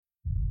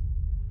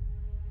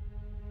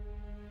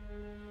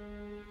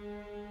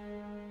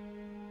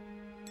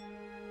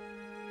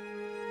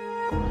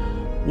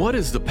What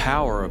is the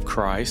power of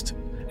Christ,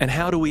 and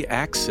how do we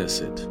access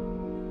it?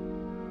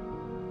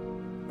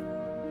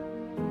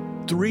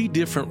 3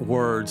 different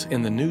words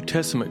in the New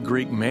Testament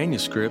Greek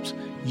manuscripts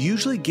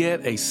usually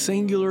get a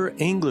singular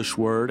English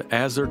word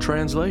as their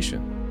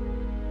translation.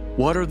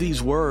 What are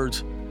these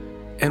words,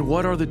 and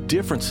what are the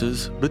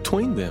differences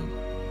between them?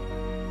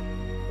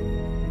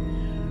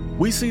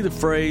 We see the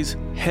phrase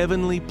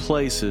heavenly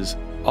places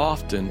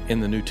often in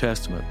the New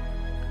Testament.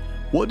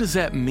 What does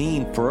that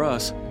mean for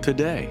us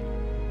today?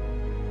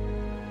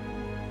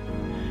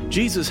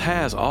 Jesus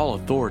has all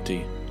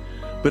authority,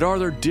 but are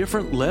there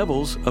different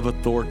levels of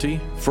authority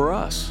for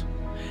us?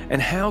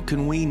 And how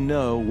can we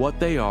know what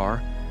they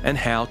are and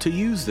how to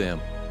use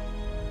them?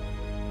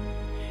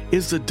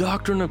 Is the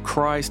doctrine of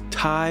Christ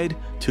tied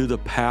to the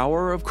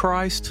power of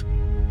Christ?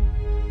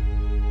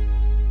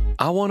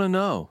 I want to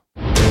know.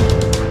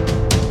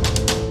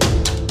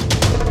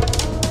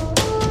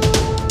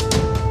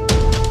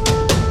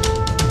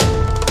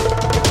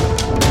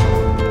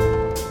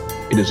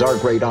 It is our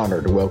great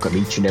honor to welcome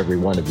each and every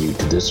one of you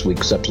to this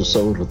week's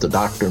episode of the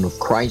Doctrine of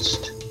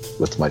Christ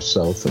with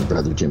myself and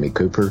Brother Jimmy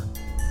Cooper,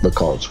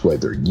 because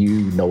whether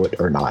you know it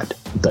or not,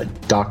 the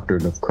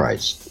doctrine of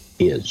Christ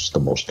is the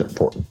most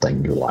important thing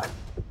in your life.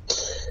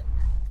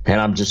 And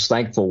I'm just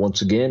thankful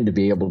once again to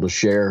be able to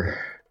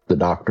share the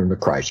doctrine of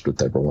Christ with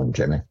everyone,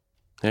 Jimmy.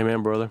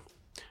 Amen, brother.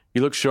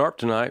 You look sharp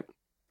tonight.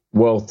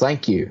 Well,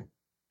 thank you.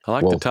 I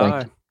like the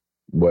tie.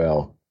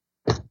 Well,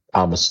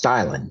 I'm a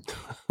styling.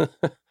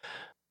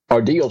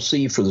 Our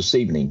DLC for this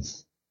evening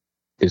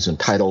is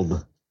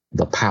entitled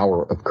The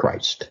Power of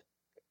Christ.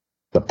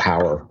 The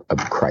Power of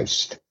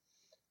Christ.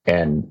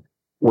 And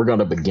we're going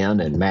to begin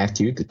in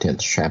Matthew, the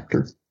 10th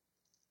chapter.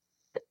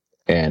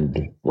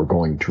 And we're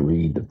going to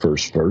read the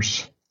first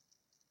verse.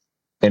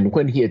 And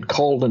when he had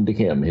called unto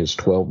him his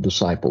 12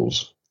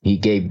 disciples, he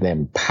gave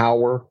them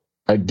power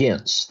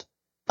against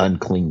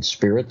unclean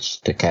spirits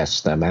to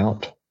cast them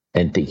out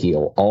and to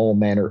heal all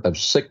manner of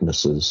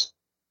sicknesses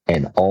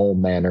and all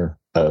manner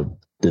of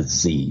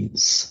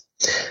disease.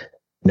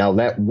 Now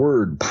that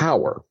word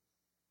power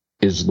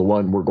is the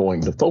one we're going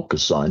to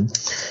focus on.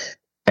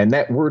 And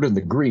that word in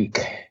the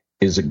Greek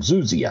is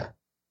exousia.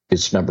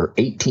 It's number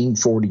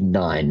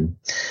 1849.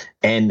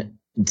 And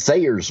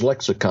Thayer's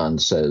lexicon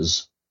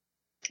says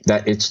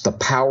that it's the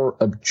power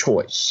of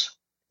choice,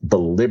 the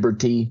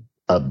liberty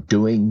of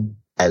doing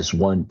as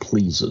one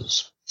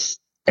pleases.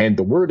 And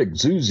the word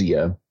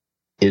exousia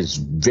is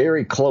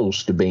very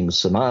close to being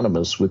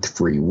synonymous with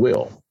free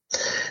will.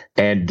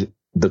 And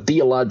the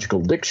Theological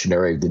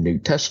Dictionary of the New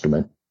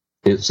Testament,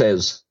 it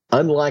says,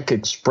 unlike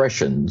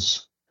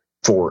expressions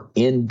for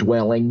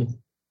indwelling,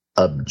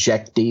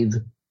 objective,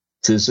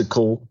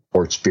 physical,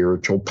 or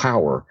spiritual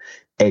power,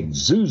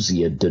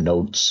 exousia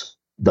denotes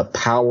the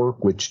power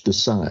which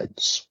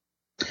decides.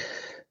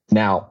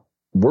 Now,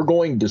 we're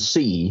going to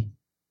see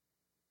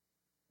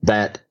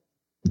that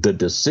the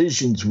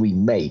decisions we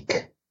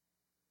make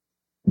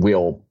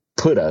will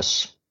put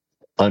us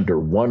under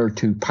one or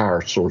two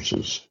power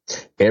sources.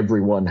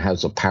 Everyone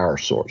has a power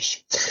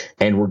source.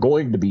 And we're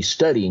going to be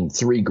studying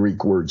 3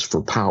 Greek words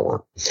for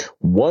power.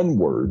 One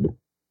word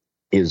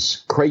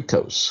is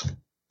kratos,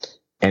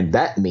 and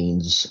that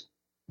means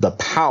the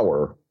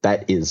power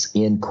that is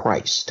in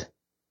Christ.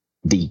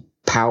 The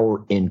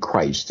power in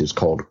Christ is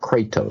called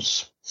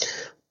kratos.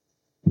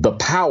 The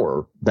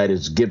power that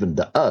is given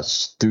to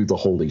us through the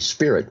Holy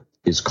Spirit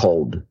is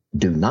called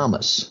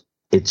dunamis.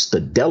 It's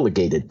the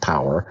delegated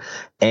power,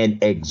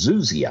 and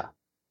exousia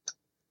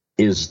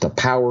is the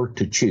power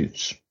to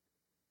choose.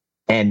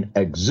 And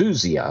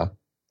exousia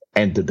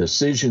and the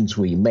decisions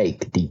we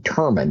make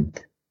determine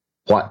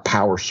what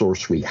power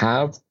source we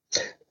have,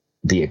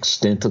 the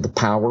extent of the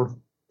power,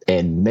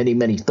 and many,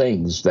 many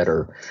things that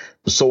are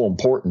so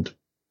important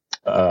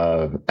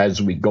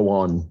as we go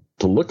on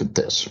to look at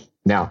this.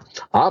 Now,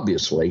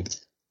 obviously,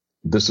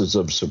 this is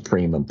of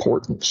supreme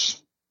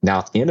importance.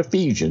 Now, in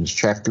Ephesians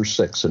chapter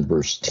 6 and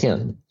verse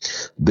 10,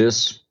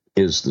 this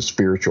is the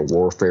spiritual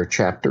warfare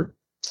chapter.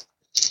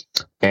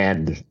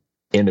 And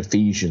in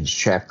Ephesians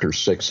chapter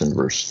 6 and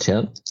verse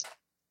 10,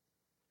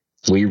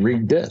 we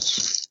read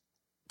this.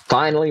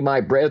 Finally,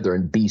 my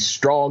brethren, be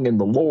strong in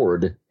the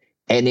Lord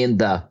and in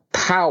the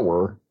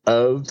power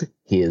of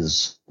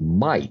his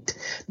might.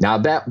 Now,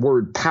 that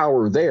word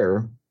power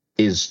there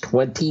is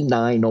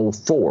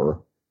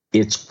 2904.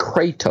 It's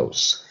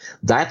kratos.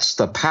 That's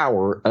the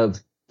power of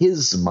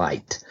his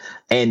might.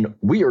 And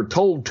we are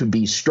told to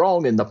be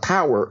strong in the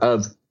power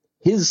of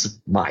his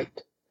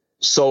might.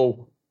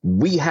 So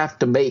we have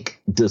to make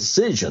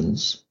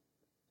decisions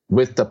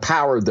with the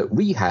power that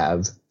we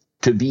have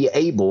to be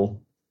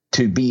able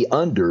to be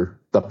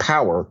under the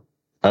power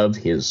of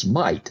his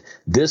might.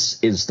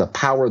 This is the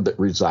power that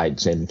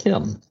resides in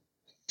him.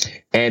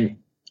 And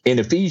in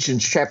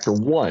Ephesians chapter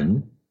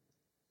 1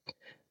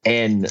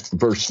 and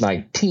verse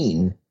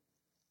 19,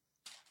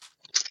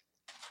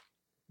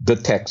 the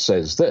text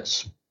says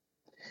this,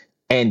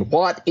 and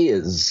what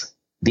is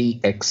the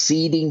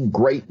exceeding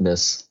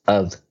greatness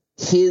of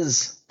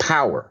his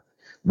power?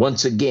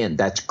 Once again,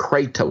 that's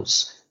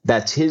kratos,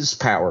 That's his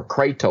power,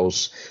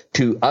 kratos,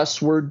 to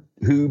usward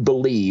who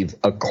believe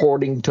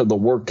according to the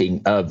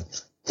working of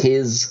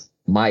his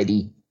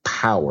mighty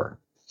power.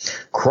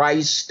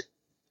 Christ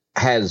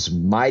has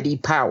mighty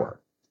power.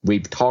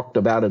 We've talked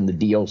about in the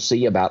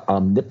DLC about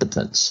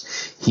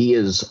omnipotence. He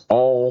is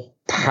all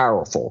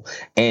powerful,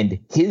 and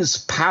his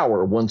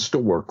power wants to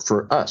work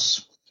for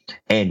us.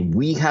 And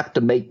we have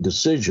to make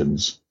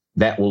decisions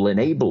that will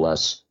enable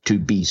us to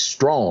be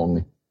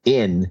strong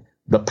in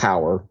the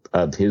power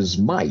of his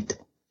might.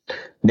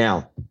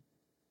 Now,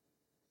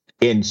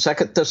 in 2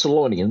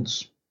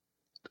 Thessalonians,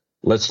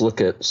 let's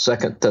look at 2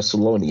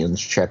 Thessalonians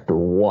chapter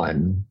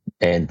 1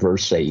 and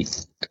verse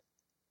 8.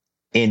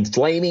 In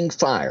flaming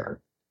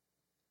fire,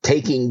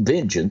 taking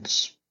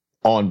vengeance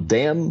on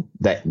them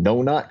that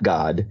know not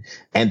God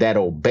and that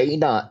obey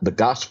not the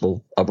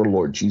gospel of our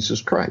Lord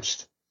Jesus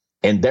Christ.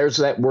 And there's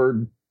that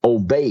word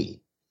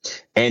obey.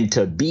 And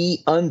to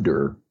be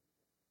under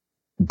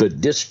the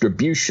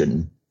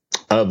distribution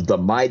of the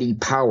mighty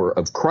power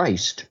of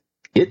Christ,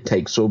 it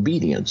takes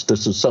obedience.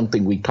 This is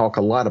something we talk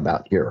a lot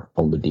about here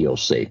on the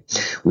DLC.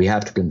 We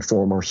have to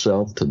conform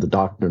ourselves to the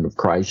doctrine of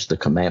Christ, the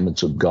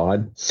commandments of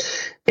God,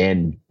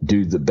 and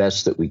do the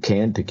best that we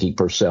can to keep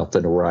ourselves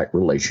in a right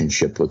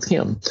relationship with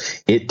him.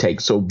 It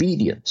takes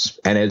obedience.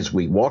 And as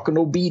we walk in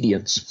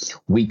obedience,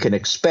 we can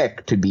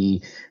expect to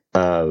be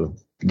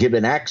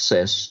given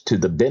access to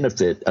the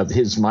benefit of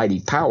his mighty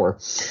power.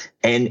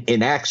 And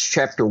in Acts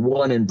chapter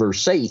 1 and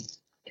verse 8,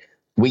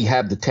 we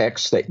have the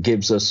text that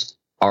gives us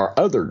our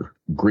other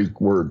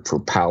Greek word for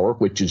power,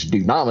 which is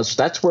dunamis.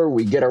 That's where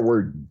we get our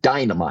word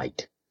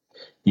dynamite.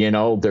 You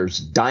know, there's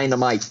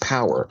dynamite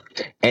power.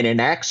 And in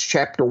Acts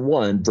chapter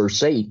 1,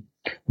 verse 8,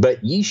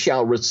 but ye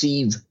shall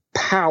receive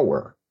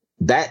power.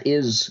 That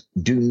is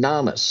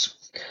dunamis.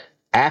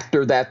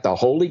 After that, the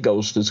Holy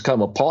Ghost has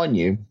come upon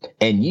you,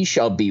 and ye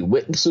shall be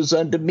witnesses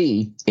unto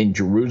me in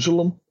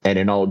Jerusalem and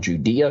in all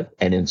Judea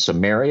and in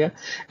Samaria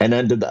and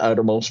unto the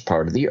uttermost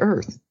part of the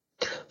earth.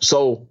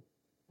 So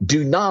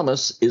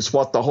dunamis is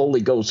what the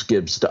Holy Ghost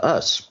gives to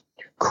us.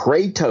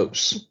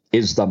 Kratos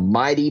is the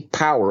mighty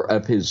power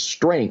of his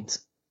strength.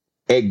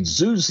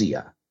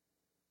 Exousia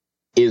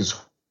is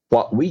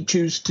what we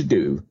choose to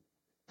do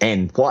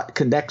and what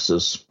connects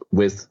us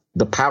with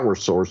the power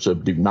source of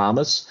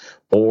dunamis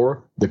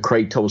or the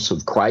Kratos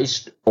of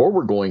Christ, or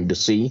we're going to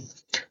see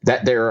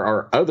that there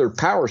are other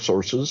power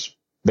sources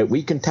that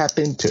we can tap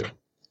into.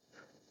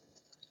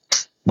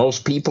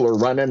 Most people are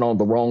running on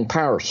the wrong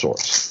power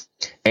source.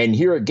 And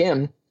here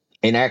again,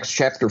 in Acts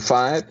chapter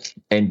 5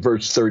 and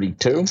verse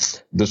 32,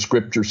 the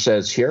scripture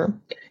says here,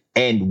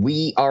 and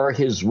we are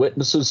his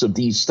witnesses of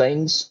these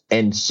things,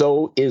 and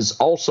so is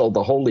also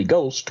the Holy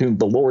Ghost, whom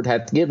the Lord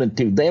hath given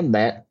to them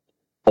that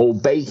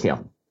obey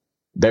him.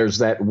 There's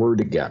that word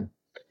again.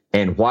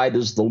 And why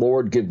does the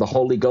Lord give the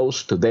Holy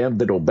Ghost to them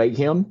that obey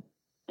him?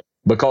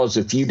 Because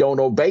if you don't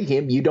obey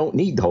him, you don't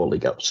need the Holy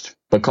Ghost.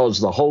 Because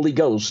the Holy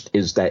Ghost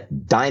is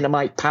that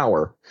dynamite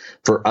power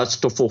for us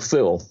to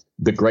fulfill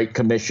the Great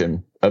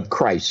Commission of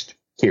Christ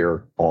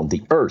here on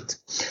the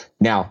earth.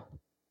 Now,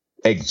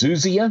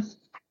 exousia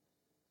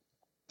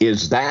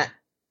is that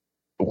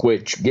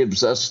which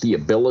gives us the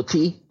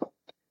ability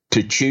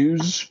to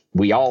choose.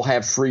 We all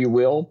have free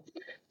will.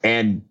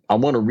 And I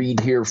want to read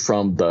here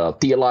from the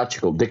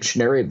Theological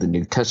Dictionary of the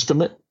New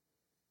Testament.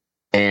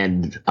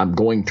 And I'm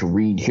going to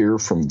read here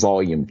from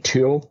volume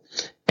 2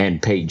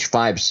 and page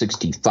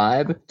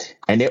 565.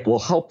 And it will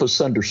help us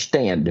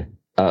understand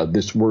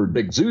this word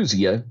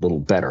exousia a little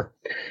better.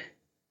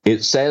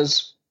 It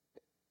says,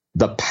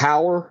 the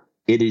power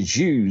it is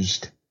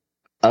used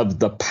of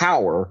the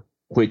power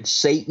which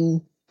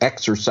Satan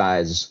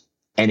exercises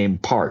and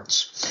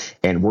imparts.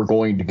 And we're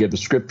going to give a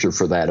scripture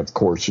for that, of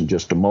course, in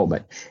just a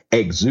moment.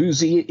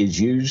 Exousia is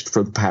used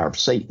for the power of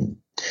Satan.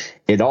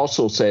 It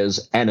also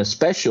says, and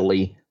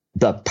especially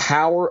the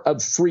power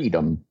of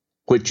freedom,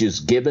 which is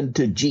given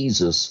to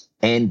Jesus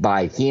and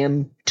by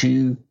him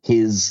to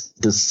his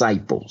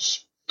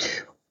disciples.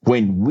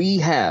 When we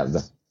have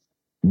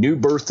new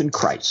birth in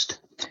Christ,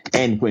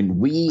 and when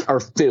we are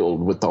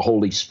filled with the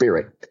Holy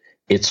Spirit,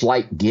 it's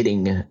like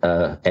getting an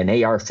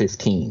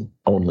AR-15,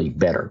 only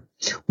better.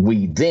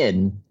 We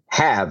then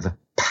have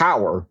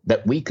power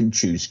that we can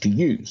choose to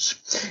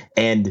use.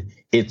 And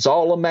it's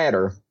all a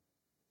matter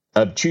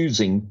of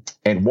choosing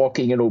and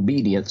walking in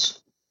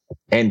obedience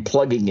and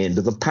plugging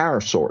into the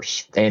power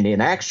source. And in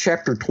Acts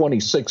chapter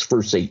 26,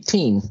 verse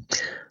 18,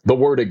 the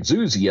word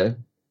exousia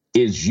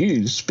is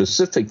used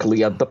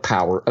specifically of the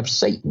power of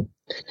Satan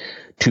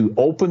to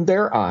open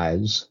their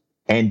eyes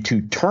and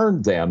to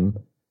turn them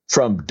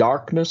from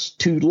darkness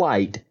to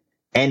light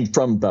and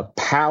from the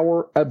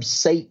power of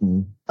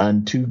Satan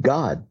unto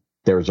God.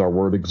 There's our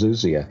word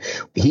exousia.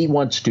 He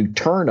wants to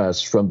turn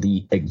us from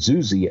the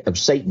exousia of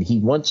Satan. He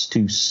wants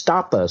to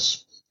stop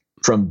us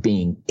from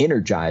being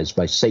energized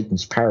by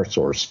Satan's power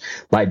source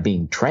by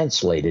being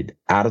translated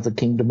out of the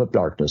kingdom of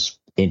darkness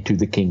into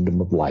the kingdom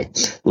of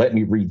light. Let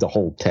me read the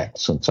whole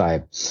text since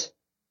I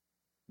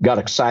got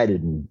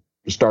excited and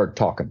started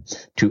talking,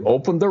 to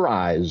open their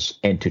eyes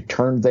and to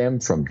turn them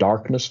from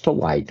darkness to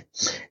light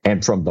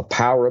and from the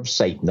power of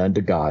Satan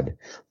unto God,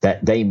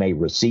 that they may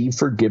receive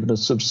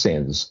forgiveness of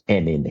sins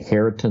and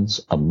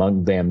inheritance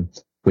among them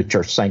which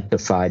are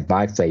sanctified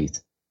by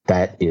faith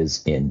that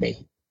is in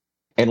me.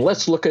 And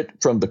let's look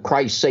at from the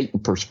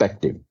Christ-Satan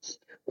perspective.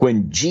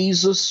 When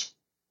Jesus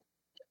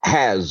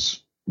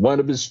has one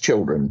of his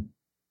children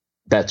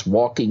that's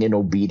walking in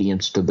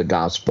obedience to the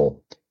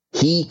gospel,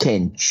 he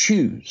can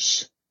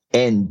choose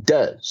and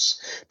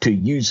does to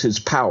use his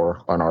power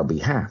on our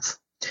behalf.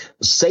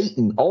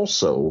 Satan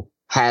also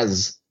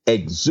has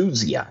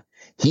exousia.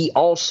 He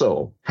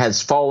also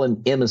has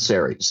fallen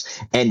emissaries,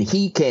 and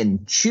he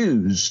can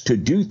choose to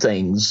do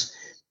things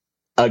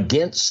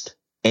against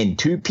and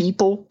to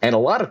people, and a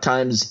lot of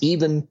times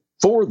even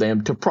for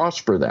them to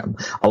prosper them.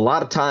 A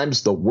lot of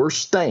times the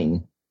worst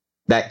thing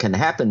that can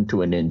happen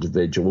to an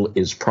individual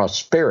is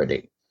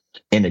prosperity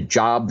in a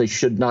job they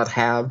should not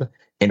have,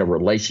 in a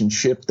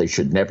relationship they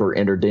should never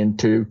entered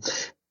into.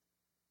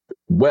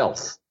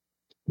 Wealth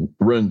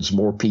ruins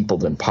more people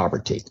than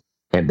poverty,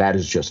 and that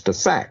is just a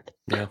fact.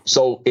 Yeah.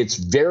 So it's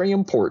very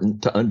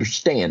important to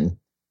understand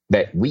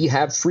that we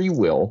have free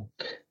will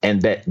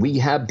and that we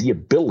have the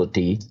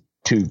ability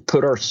to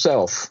put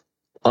ourselves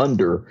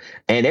under,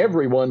 and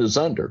everyone is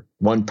under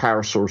one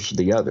power source or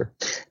the other.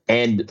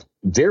 And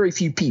very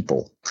few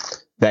people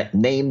that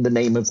name the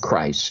name of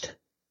Christ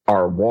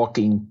are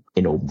walking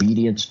in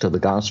obedience to the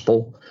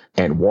gospel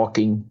and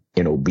walking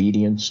in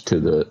obedience to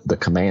the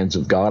commands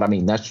of God. I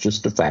mean, that's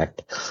just a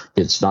fact.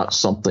 It's not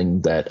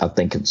something that I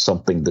think it's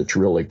something that's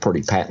really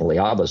pretty patently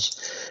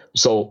obvious.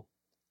 So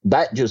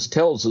that just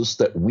tells us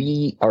that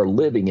we are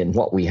living in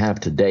what we have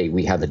today.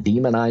 We have a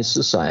demonized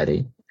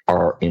society.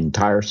 Our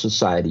entire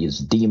society is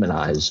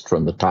demonized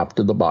from the top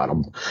to the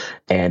bottom,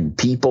 and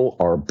people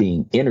are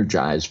being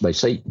energized by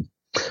Satan.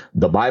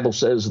 The Bible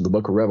says in the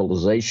book of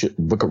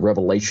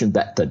Revelation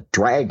that the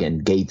dragon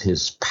gave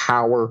his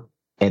power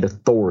and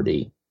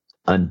authority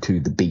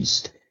unto the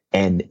beast.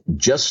 And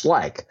just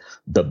like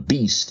the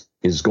beast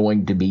is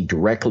going to be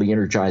directly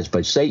energized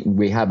by Satan,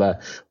 we have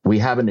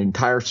an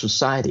entire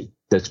society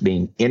that's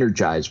being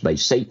energized by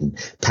Satan,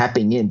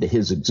 tapping into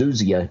his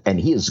exousia, and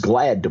he is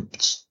glad to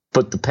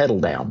put the pedal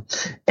down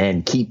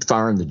and keep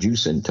firing the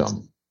juice into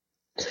them.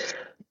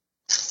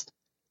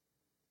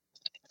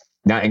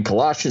 Now, in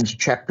Colossians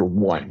chapter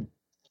 1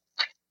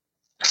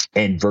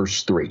 and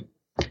verse 13,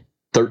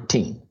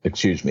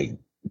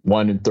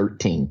 1 and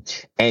 13,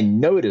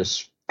 and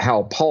notice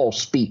how Paul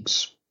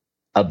speaks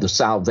of the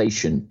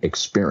salvation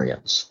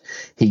experience.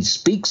 He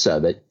speaks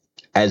of it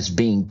as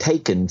being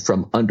taken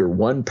from under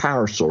one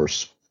power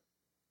source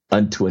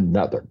unto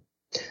another,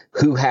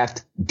 who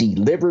hath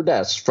delivered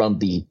us from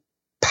the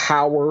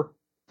power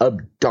of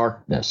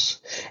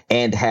darkness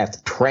and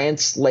hath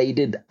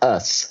translated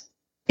us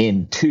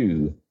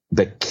into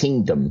the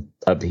kingdom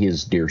of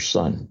his dear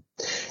Son.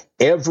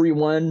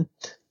 Everyone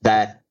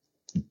that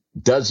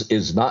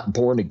is not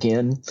born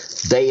again,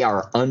 they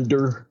are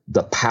under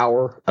the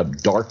power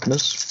of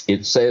darkness.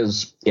 It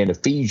says in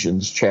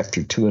Ephesians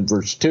chapter 2 and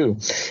verse 2,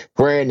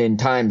 wherein in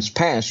times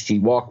past ye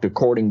walked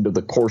according to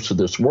the course of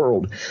this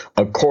world,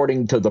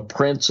 according to the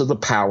prince of the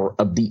power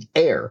of the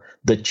air,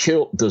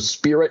 the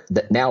spirit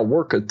that now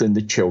worketh in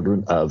the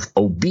children of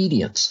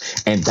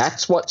obedience. And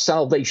that's what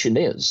salvation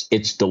is.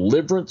 It's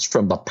deliverance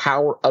from the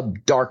power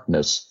of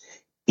darkness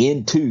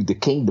into the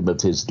kingdom of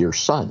his dear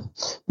Son.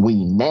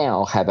 We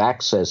now have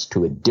access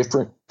to a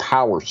different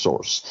power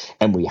source,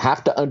 and we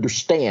have to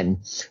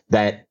understand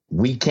that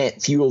we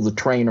can't fuel the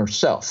train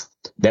ourselves,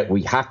 that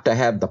we have to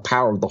have the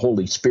power of the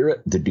Holy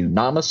Spirit, the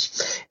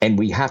dunamis, and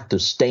we have to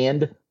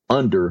stand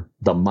under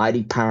the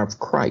mighty power of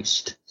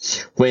Christ.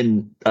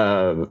 When,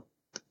 we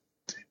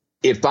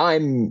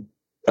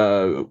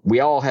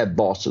all have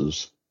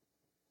bosses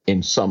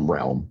in some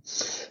realm,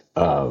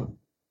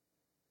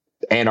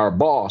 and our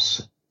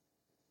boss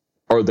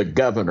or the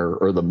governor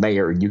or the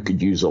mayor, you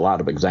could use a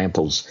lot of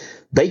examples,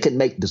 they can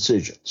make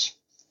decisions.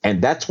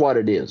 And that's what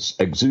it is.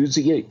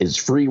 Exousia is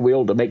free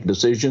will to make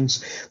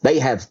decisions. They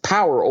have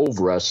power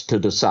over us to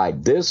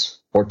decide this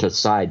or to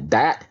decide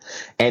that.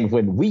 And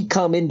when we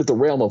come into the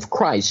realm of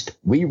Christ,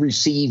 we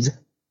receive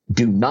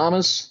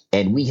dunamis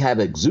and we have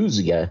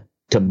exousia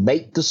to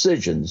make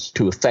decisions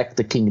to affect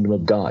the kingdom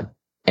of God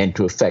and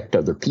to affect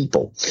other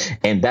people.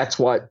 And that's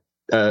what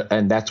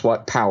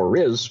power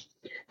is.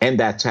 And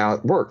that's how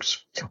it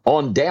works.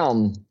 On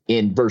down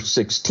in verse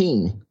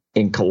 16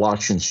 in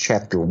Colossians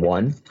chapter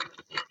 1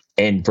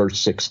 and verse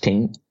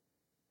 16,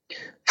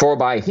 for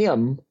by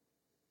him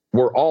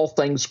were all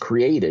things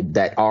created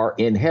that are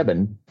in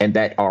heaven and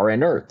that are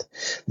in earth,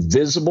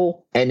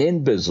 visible and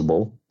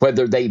invisible,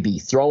 whether they be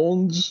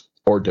thrones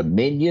or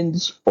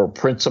dominions or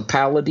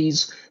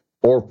principalities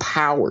or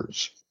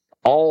powers.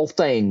 All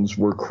things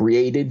were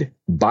created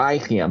by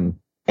him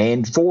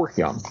and for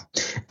him.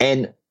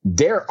 And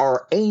there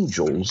are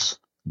angels,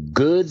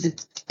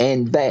 good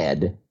and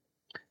bad,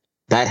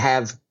 that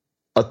have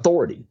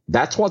authority.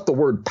 That's what the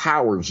word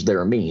powers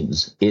there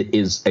means. It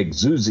is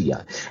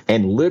exousia.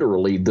 And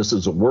literally, this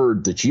is a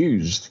word that's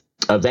used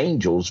of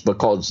angels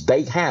because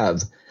they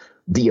have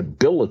the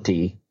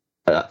ability.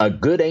 A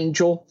good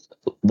angel,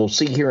 we'll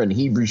see here in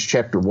Hebrews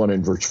chapter 1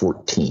 and verse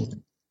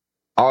 14.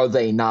 Are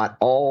they not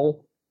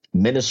all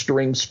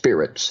ministering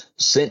spirits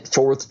sent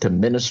forth to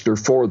minister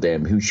for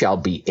them who shall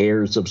be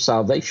heirs of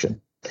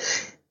salvation?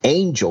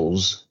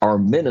 Angels are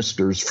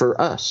ministers for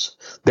us.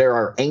 There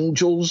are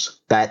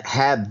angels that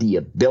have the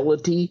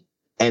ability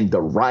and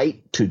the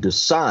right to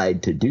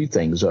decide to do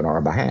things on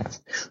our behalf.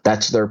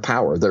 That's their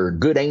power. There are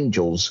good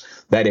angels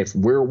that if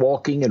we're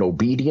walking in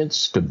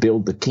obedience to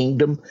build the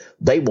kingdom,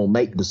 they will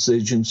make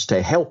decisions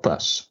to help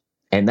us.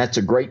 And that's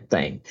a great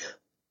thing.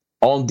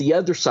 On the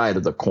other side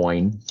of the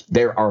coin,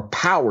 there are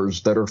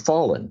powers that are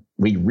fallen.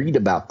 We read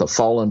about the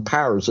fallen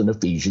powers in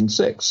Ephesians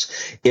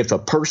 6. If a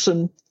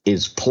person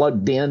is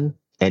plugged in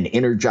and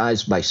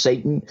energized by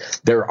Satan,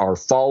 there are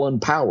fallen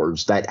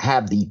powers that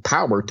have the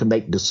power to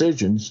make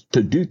decisions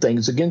to do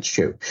things against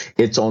you.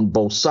 It's on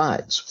both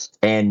sides.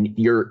 And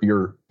you're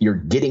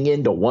getting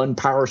into one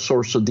power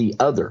source or the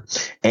other.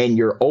 And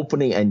you're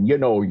opening, and you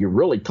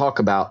really talk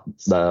about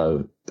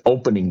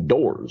opening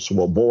doors.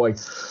 Well, boy,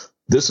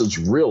 this is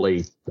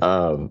really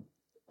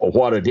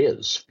what it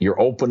is.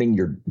 You're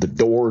opening the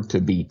door to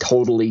be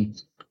totally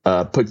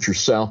put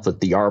yourself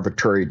at the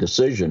arbitrary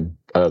decision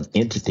of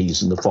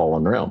entities in the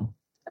fallen realm.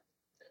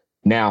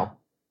 Now,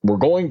 we're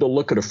going to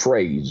look at a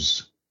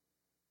phrase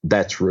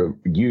that's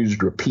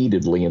used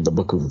repeatedly in the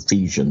book of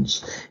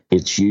Ephesians.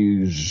 It's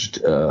used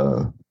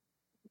 5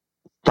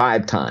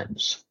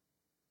 times.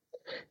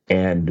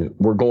 And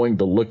we're going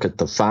to look at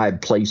the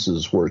 5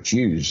 places where it's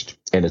used,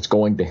 and it's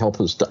going to help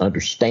us to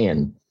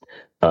understand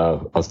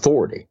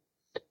authority.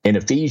 In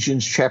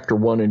Ephesians chapter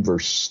 1 and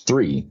verse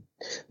 3,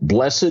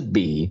 blessed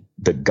be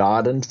the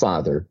God and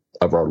Father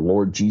of our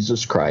Lord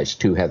Jesus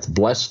Christ, who hath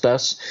blessed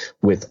us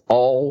with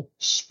all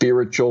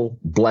spiritual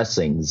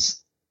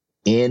blessings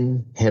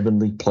in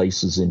heavenly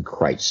places in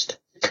Christ.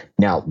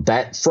 Now,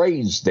 that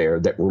phrase there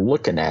that we're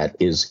looking at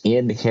is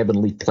in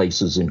heavenly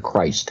places in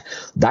Christ.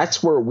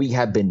 That's where we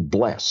have been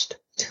blessed.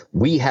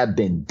 We have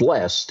been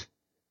blessed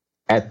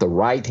at the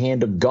right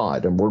hand of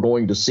God, and we're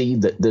going to see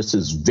that this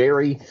is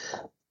very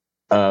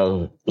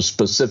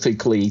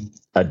specifically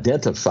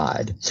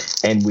identified.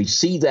 And we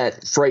see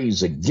that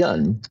phrase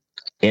again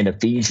in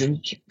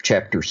Ephesians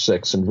chapter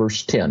 6 and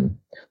verse 10.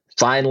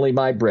 Finally,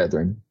 my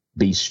brethren,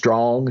 be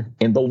strong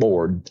in the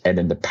Lord and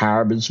in the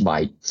power of his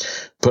might.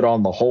 Put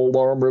on the whole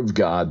armor of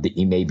God, that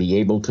ye may be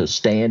able to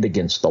stand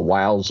against the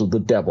wiles of the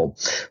devil.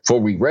 For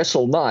we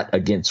wrestle not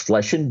against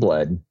flesh and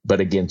blood,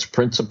 but against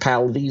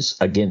principalities,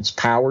 against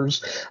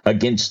powers,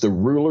 against the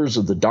rulers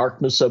of the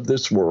darkness of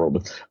this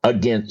world,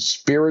 against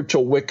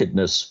spiritual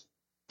wickedness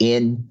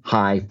in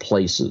high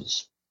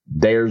places.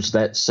 There's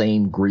that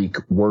same Greek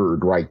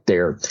word right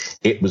there.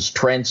 It was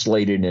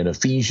translated in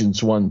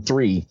Ephesians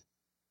 1:3,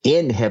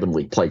 in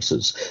heavenly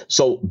places.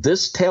 So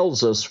this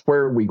tells us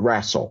where we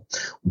wrestle.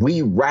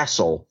 We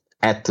wrestle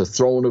at the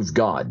throne of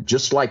God,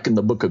 just like in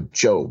the book of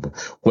Job.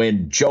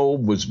 When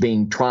Job was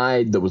being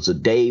tried, there was a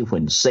day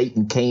when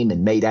Satan came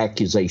and made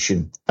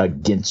accusation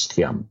against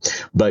him.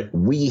 But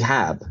we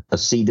have a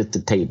seat at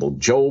the table.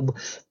 Job,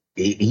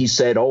 he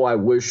said, oh, I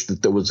wish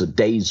that there was a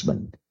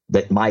daysman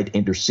that might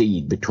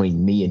intercede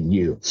between me and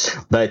you.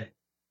 But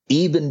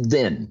even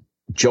then,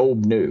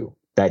 Job knew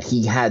that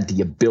he had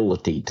the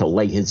ability to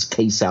lay his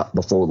case out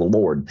before the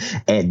Lord.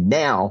 And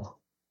now,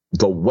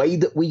 the way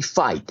that we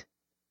fight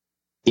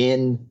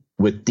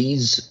with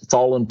these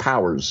fallen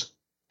powers,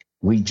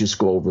 we just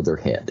go over their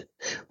head.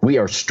 We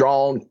are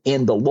strong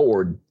in the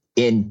Lord,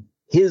 in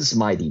his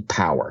mighty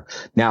power.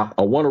 Now,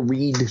 I want to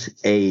read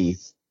a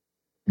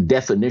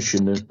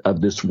definition of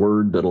this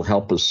word that'll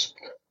help us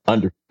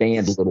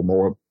understand a little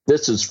more.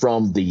 This is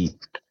from the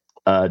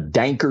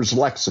Danker's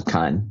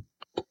Lexicon,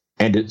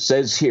 and it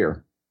says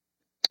here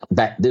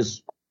that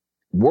this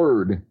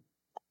word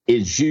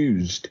is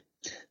used.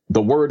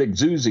 The word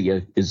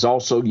exousia is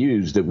also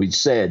used, that we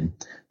said,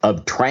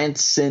 of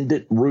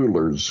transcendent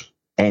rulers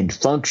and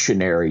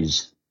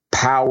functionaries,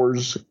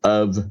 powers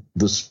of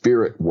the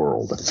spirit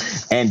world.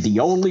 And the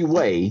only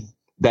way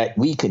that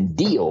we can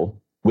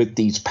deal with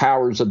these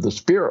powers of the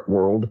spirit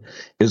world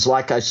is,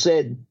 like I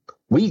said,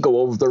 we go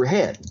over their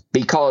head,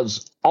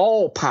 because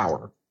all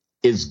power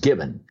is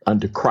given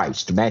unto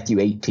Christ, Matthew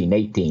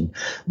 18:18.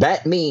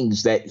 That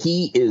means that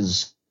he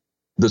is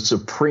the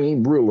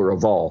supreme ruler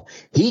of all.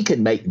 He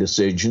can make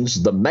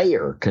decisions. The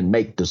mayor can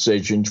make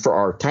decisions for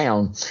our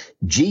town.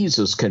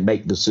 Jesus can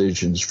make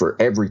decisions for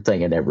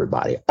everything and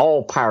everybody.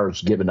 All power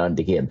is given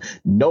unto him.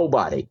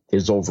 Nobody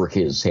is over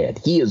his head.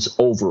 He is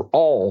over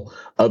all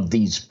of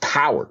these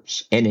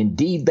powers. And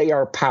indeed, they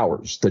are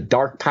powers. The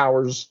dark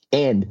powers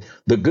and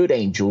the good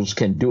angels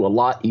can do a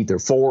lot either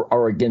for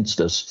or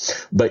against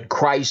us. But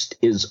Christ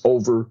is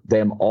over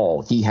them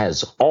all. He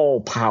has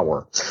all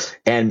power.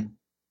 And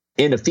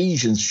in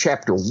Ephesians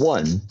chapter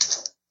 1,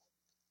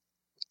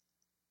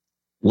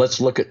 let's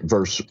look at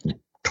verse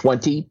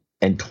 20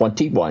 and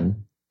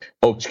 21.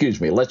 Oh, excuse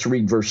me. Let's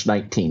read verse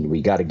 19.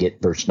 We got to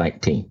get verse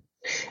 19.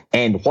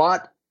 And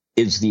what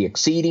is the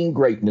exceeding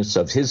greatness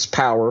of his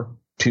power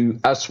to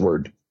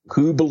usward,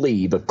 who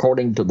believe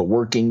according to the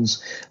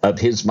workings of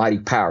his mighty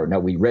power. Now,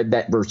 we read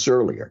that verse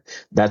earlier.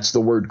 That's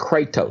the word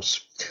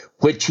kratos,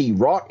 which he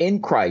wrought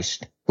in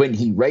Christ when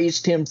he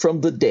raised him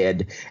from the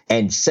dead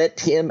and set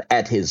him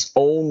at his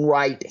own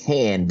right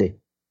hand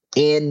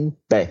in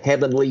the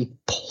heavenly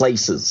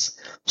places.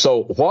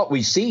 So what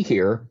we see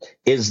here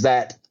is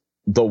that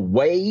the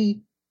way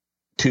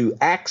to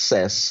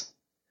access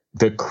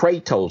the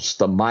kratos,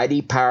 the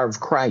mighty power of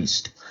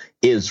Christ,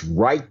 is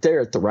right there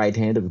at the right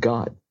hand of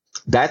God.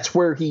 That's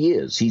where he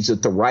is. He's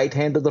at the right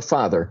hand of the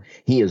Father.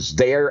 He is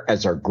there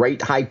as our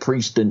great high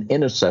priest and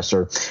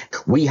intercessor.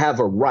 We have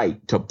a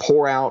right to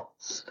pour out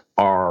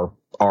our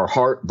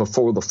heart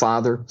before the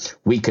Father.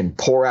 We can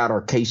pour out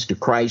our case to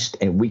Christ,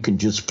 and we can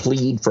just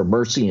plead for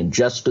mercy and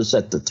justice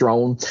at the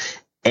throne.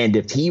 And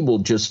if he will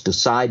just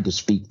decide to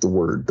speak the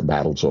word, the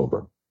battle's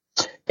over.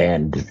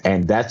 And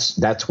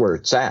that's where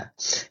it's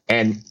at.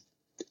 And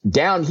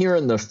down here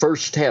in the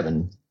first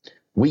heaven,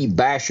 we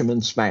bash them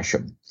and smash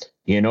them.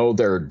 You know,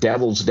 there are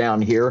devils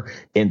down here.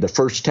 In the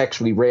first text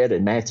we read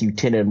in Matthew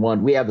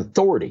 10:1, we have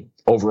authority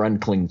over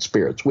unclean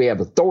spirits. We have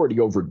authority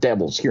over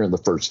devils here in the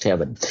first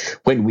heaven.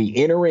 When we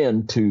enter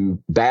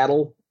into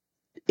battle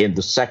in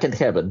the second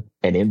heaven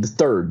and in the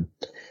third,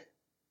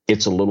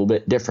 it's a little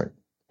bit different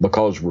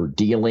because we're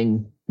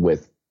dealing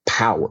with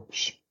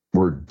powers.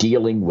 We're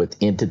dealing with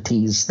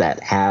entities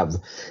that have,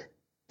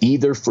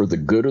 either for the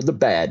good or the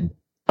bad,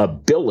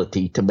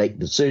 ability to make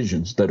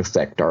decisions that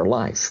affect our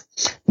life.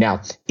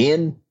 Now,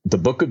 in the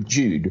book of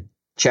Jude,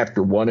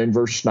 chapter 1 and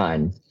verse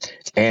 9,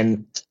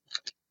 and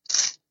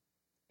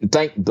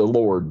thank the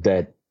Lord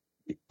that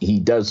he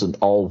doesn't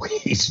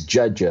always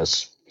judge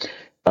us.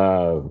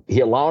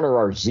 He'll honor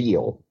our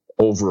zeal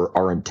over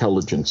our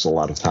intelligence a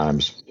lot of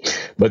times.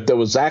 But there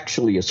was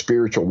actually a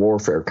spiritual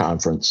warfare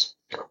conference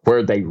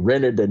where they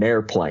rented an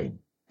airplane,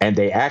 and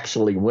they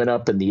actually went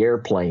up in the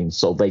airplane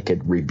so they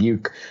could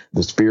rebuke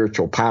the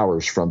spiritual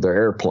powers from their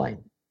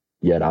airplane.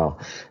 You know,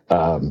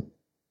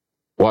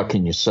 what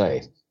can you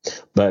say?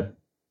 But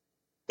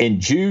in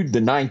Jude,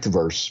 the 9th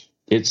verse,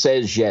 it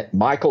says, "Yet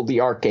Michael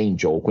the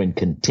archangel, when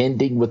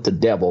contending with the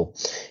devil,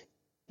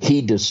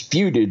 he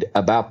disputed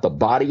about the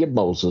body of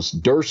Moses,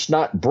 durst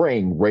not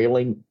bring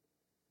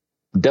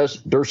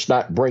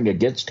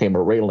against him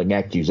a railing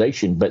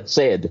accusation, but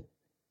said,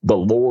 the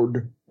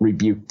Lord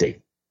rebuked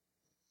thee."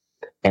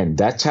 And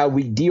that's how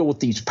we deal with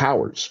these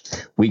powers.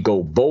 We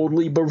go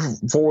boldly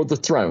before the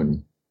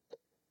throne.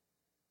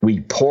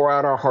 We pour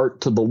out our heart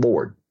to the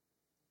Lord,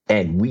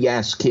 and we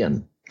ask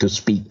him to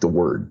speak the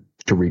word,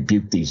 to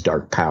rebuke these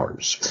dark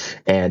powers.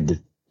 And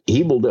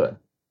he will do it.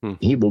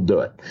 He will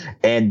do it.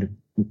 And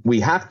we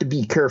have to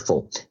be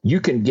careful. You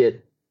can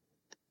get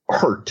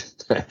hurt.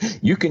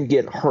 You can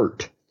get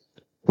hurt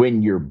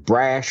when you're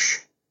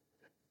brash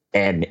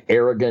and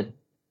arrogant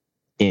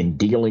in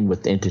dealing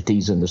with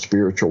entities in the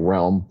spiritual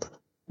realm,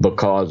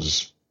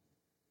 because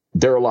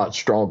they're a lot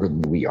stronger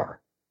than we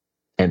are,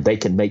 and they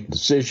can make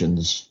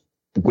decisions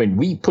when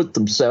we put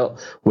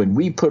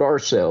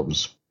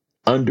ourselves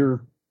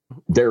under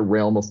their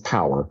realm of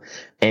power.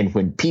 And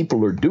when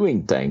people are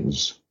doing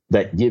things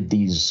that give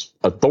these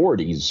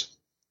authorities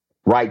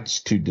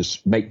rights to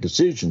make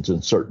decisions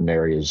in certain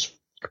areas,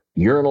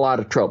 you're in a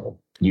lot of trouble.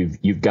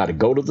 You've got to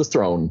go to the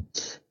throne,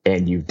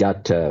 and you've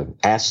got to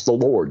ask the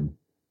Lord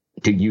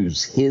to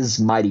use his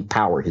mighty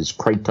power, his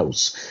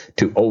kratos,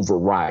 to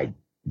override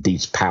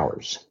these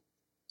powers.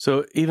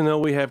 So even though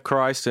we have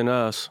Christ in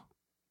us,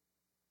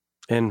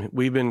 and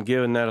we've been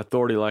given that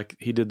authority like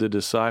he did the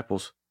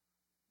disciples,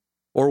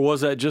 or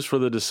was that just for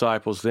the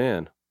disciples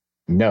then?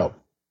 No.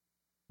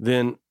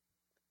 Then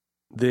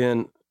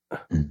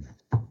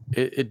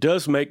it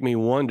does make me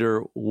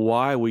wonder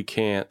why we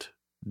can't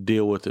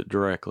deal with it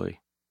directly.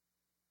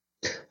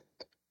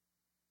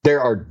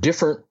 There are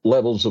different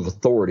levels of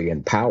authority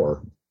and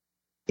power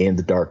in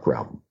the dark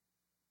realm.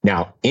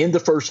 Now, in the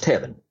first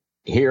heaven,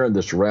 here in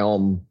this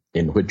realm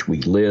in which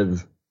we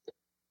live,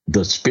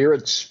 the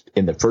spirits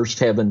in the first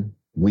heaven,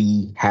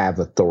 we have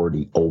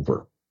authority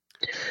over.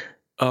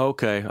 Oh,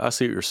 okay, I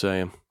see what you're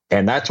saying.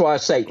 And that's why I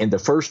say in the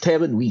first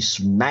heaven, we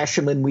smash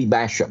them and we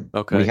bash them.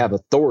 Okay. We have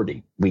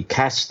authority. We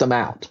cast them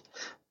out.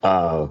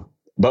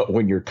 But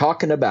when you're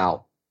talking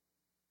about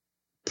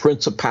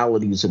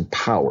principalities and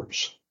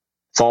powers,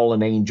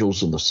 fallen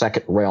angels in the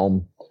second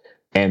realm,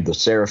 and the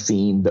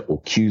seraphim that will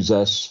accuse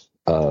us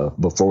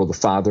before the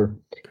Father,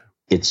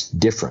 it's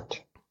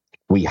different.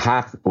 We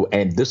have,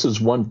 and this is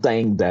one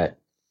thing that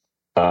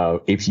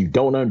if you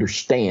don't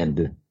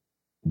understand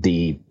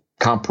the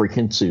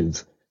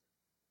comprehensive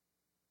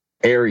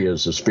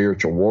areas of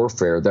spiritual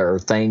warfare, there are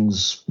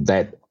things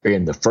that are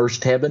in the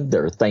first heaven,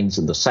 there are things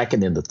in the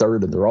second and the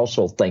third, and there are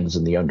also things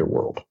in the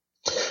underworld.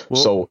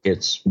 Well, so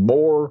it's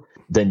more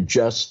than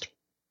just,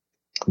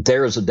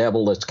 there's a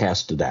devil, let's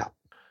cast it out.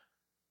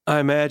 I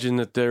imagine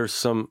that there's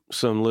some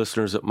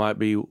listeners that might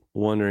be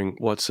wondering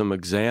what some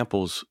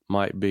examples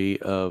might be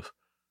of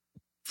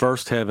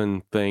first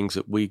heaven things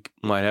that we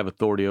might have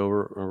authority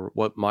over, or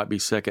what might be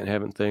second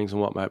heaven things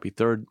and what might be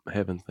third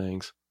heaven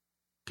things.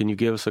 Can you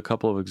give us a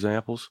couple of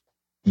examples?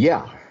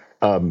 Yeah.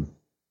 Um,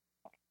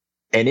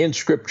 and in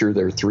Scripture,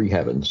 there are three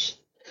heavens.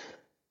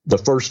 The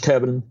first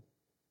heaven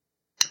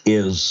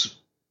is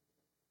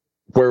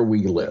where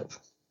we live,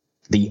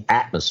 the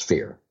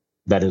atmosphere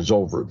that is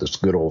over this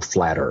good old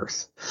flat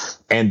earth.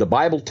 And the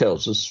Bible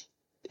tells us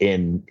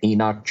in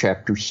Enoch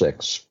chapter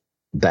 6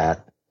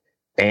 that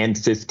and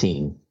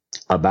 15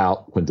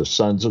 about when the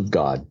sons of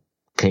God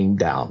came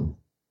down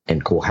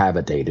and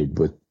cohabitated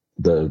with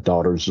the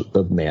daughters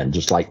of men,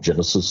 just like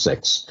Genesis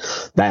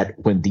 6, that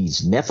when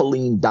these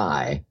Nephilim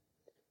die,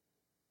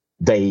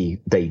 they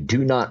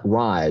do not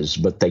rise,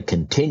 but they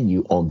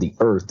continue on the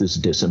earth as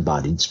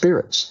disembodied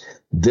spirits.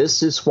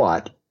 This is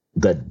what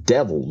the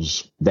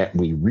devils that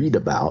we read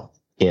about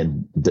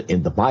in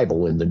the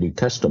Bible, in the New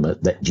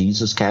Testament, that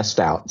Jesus cast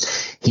out.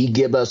 He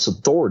give us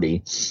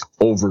authority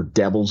over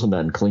devils and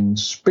unclean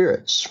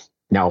spirits.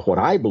 Now, what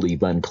I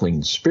believe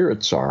unclean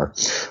spirits are,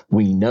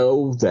 we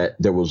know that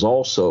there was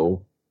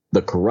also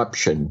the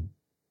corruption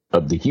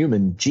of the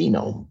human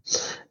genome.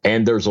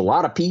 And there's a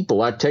lot of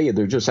people, I tell you,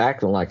 they're just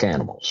acting like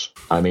animals.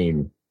 I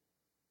mean,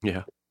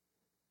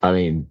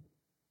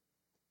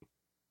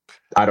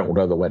 I don't know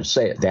another way to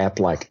say it. They act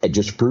like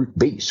just brute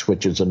beasts,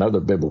 which is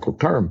another biblical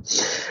term.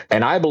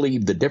 And I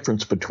believe the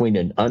difference between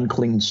an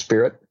unclean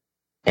spirit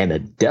and a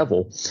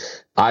devil,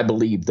 I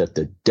believe that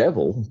the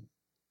devil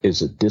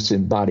is a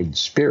disembodied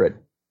spirit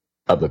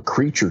of a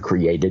creature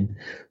created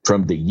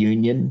from the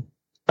union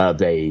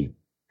of a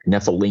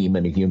Nephilim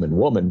and a human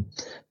woman,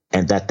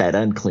 and that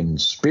unclean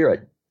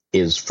spirit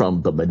is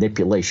from the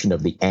manipulation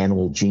of the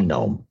animal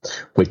genome,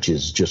 which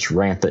is just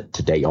rampant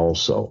today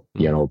also.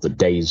 You know, the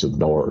days of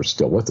Noah are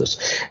still with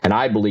us. And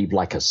I believe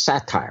like a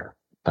satyr,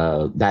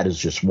 that is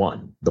just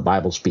one. The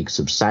Bible speaks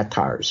of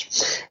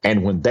satyrs.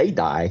 And when they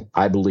die,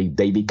 I believe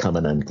they become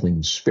an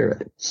unclean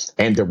spirit.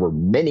 And there were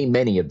many,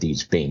 many of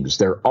these beings.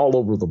 They're all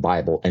over the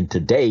Bible. And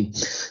today,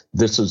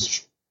 this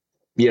is,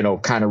 you know,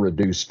 kind of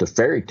reduced to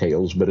fairy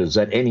tales, but is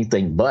that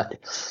anything but?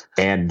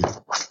 And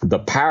the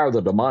power of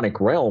the demonic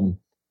realm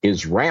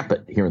is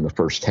rampant here in the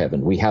first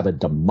heaven. We have a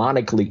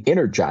demonically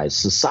energized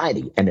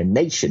society and a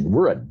nation.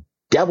 We're a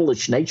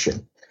devilish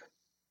nation.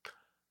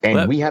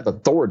 And we have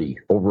authority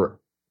over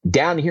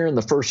down here in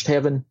the first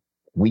heaven.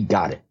 We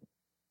got it.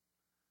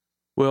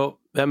 Well,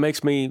 that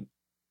makes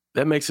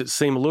it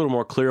seem a little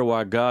more clear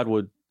why God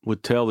would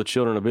tell the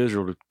children of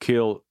Israel to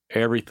kill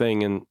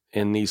everything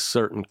in these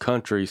certain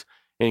countries,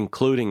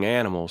 including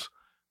animals,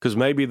 because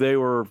maybe they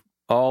were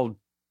all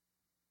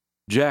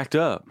jacked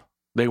up.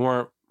 They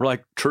weren't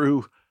like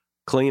true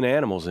clean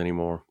animals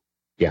anymore.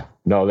 Yeah,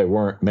 no, they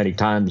weren't many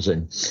times.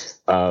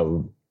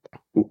 And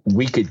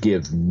we could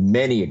give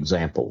many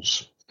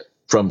examples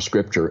from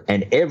Scripture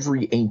and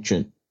every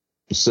ancient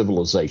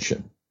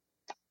civilization.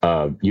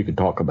 You can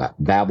talk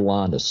about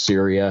Babylon,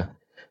 Assyria,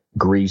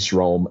 Greece,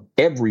 Rome,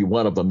 every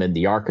one of them in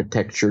the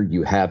architecture.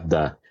 You have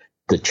the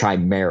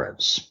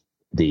chimeras,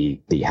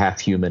 the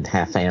half human,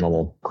 half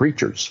animal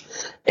creatures.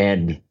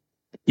 And,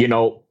 you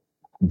know,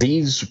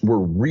 these were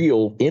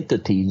real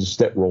entities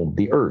that roamed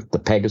the earth. The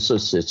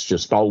Pegasus, it's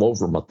just all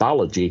over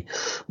mythology.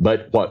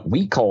 But what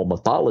we call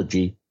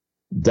mythology,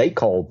 they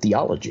called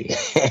theology.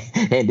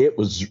 And it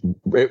was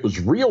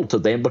real to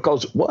them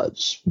because it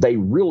was. They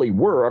really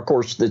were. Of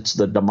course, it's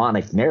the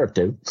demonic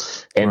narrative,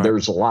 and right.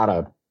 There's a lot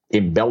of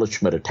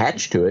embellishment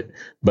attached to it,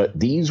 but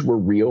these were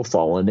real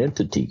fallen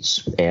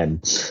entities.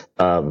 And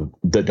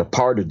the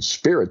departed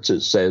spirits,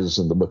 it says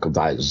in the book of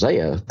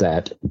Isaiah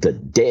that the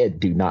dead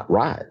do not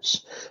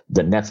rise.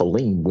 The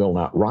Nephilim will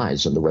not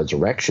rise in the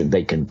resurrection.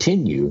 They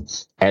continue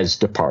as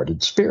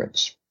departed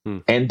spirits.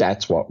 And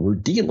that's what we're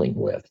dealing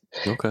with.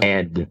 Okay.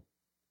 And,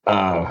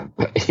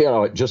 you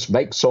know, it just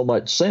makes so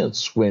much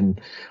sense when,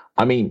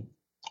 I mean,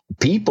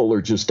 people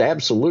are just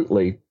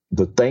absolutely,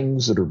 the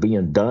things that are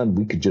being done,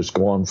 we could just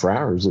go on for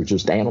hours. They're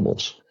just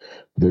animals.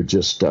 They're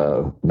just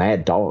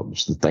mad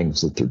dogs. The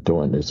things that they're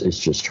doing is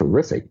just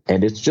horrific.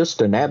 And it's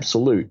just an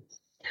absolute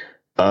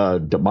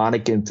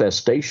demonic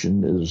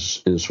infestation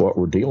is what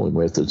we're dealing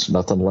with. It's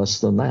nothing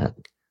less than that.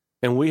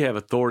 And we have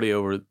authority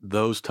over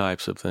those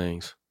types of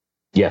things.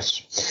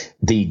 Yes.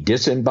 The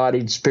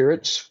disembodied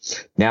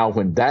spirits. Now,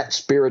 when that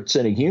spirit's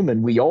in a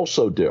human, we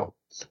also do.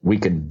 We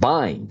can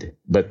bind,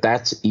 but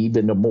that's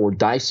even a more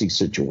dicey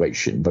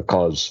situation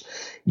because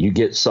you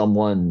get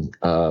someone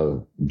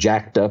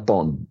jacked up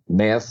on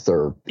meth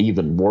or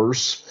even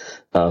worse,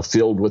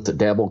 filled with the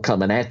devil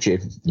coming at you.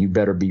 You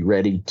better be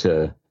ready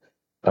to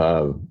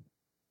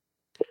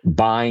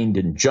bind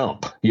and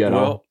jump, you know.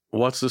 Well,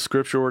 what's the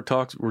scripture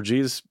where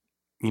Jesus,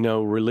 you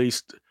know,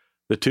 released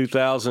the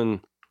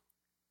 2,000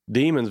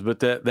 demons, but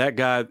that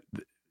guy,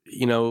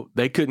 you know,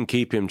 they couldn't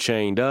keep him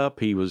chained up.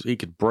 He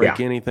could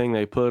break anything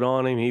they put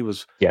on him. It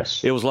was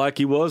like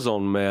he was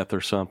on meth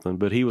or something,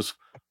 but he was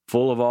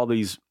full of all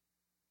these,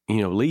 you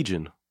know,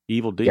 legion,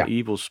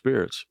 evil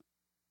spirits.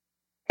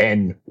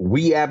 And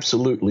we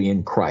absolutely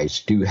in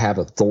Christ do have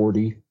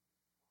authority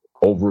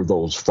over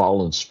those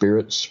fallen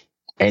spirits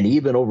and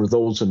even over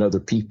those in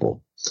other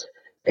people.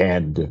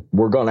 And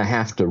we're going to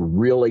have to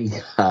really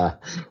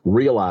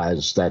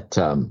realize that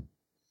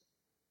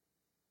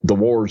the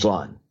war's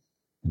on.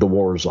 The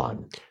war's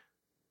on.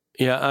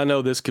 Yeah, I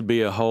know this could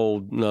be a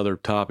whole nother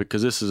topic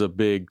because this is a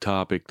big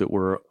topic that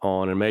we're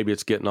on, and maybe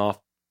it's getting off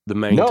the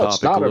main No, topic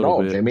it's not a at little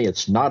all, bit. Jimmy.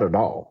 It's not at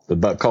all,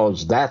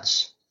 because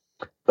that's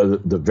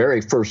the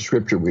very first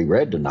scripture we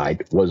read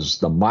tonight was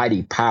the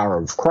mighty power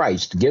of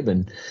Christ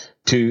given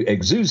to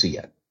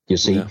exousia. You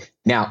see, Yeah.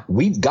 Now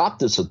we've got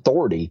this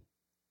authority.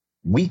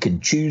 We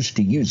can choose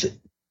to use it.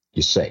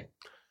 You say.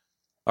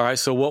 All right,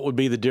 so what would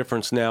be the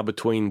difference now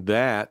between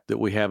that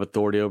we have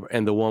authority over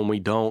and the one we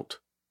don't?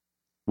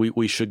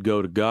 We should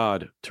go to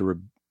God for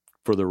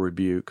the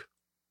rebuke.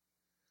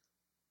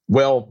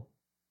 Well,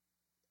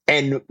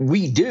 and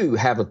we do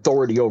have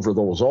authority over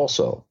those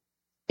also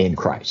in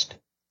Christ.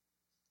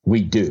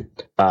 We do.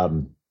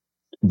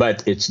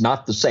 But it's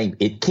not the same.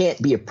 It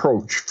can't be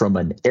approached from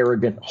an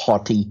arrogant,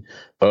 haughty,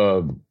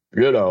 I'm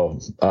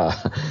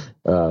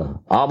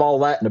all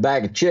that in a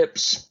bag of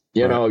chips.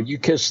 You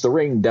kiss the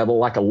ring, devil,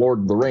 like a Lord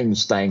of the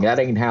Rings thing. That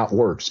ain't how it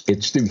works.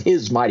 It's through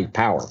his mighty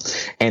power.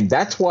 And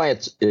that's why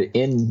it's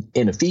in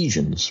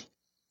Ephesians.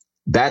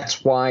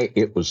 That's why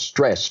it was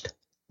stressed.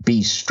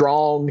 Be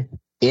strong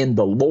in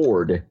the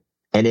Lord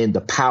and in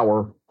the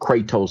power,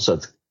 kratos,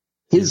 of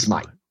his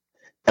might.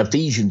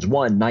 Ephesians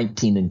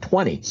 1:19 and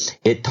 20.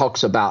 It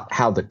talks about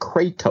how the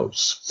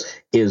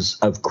kratos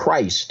of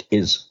Christ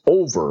is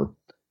over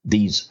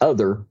these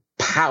other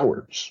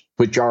powers,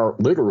 which are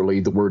literally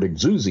the word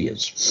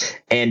exousias.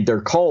 And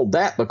they're called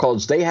that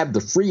because they have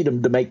the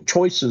freedom to make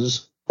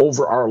choices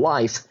over our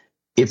life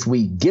if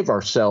we give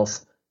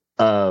ourselves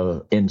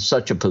in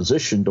such a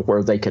position to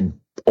where they can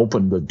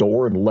open the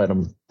door and let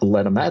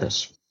them at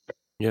us.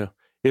 Yeah.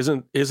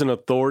 Isn't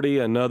authority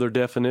another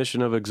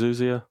definition of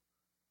exousia?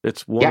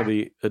 It's one of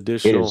the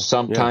additional. It is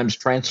sometimes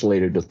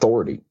translated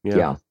authority.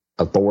 Yeah.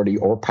 Authority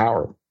or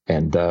power.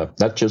 And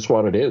that's just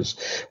what it is.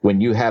 When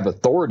you have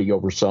authority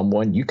over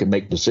someone, you can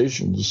make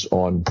decisions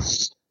on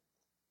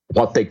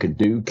what they could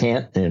do,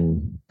 can't,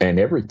 and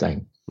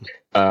everything.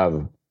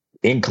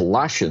 In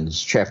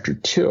Colossians chapter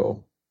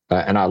 2,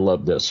 and I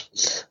love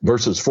this,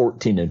 verses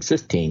 14 and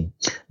 15,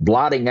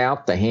 blotting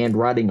out the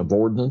handwriting of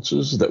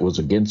ordinances that was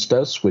against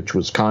us, which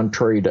was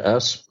contrary to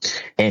us,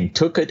 and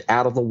took it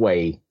out of the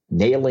way,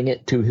 nailing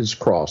it to his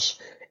cross,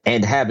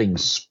 and having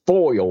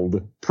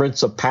spoiled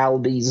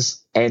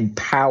principalities and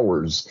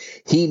powers,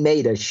 he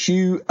made a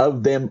shoe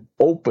of them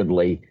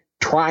openly,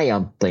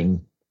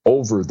 triumphing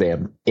over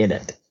them in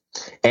it.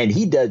 And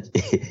he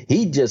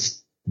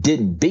just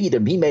didn't beat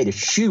them. He made a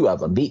shoe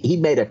of them. He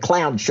made a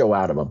clown show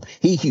out of them.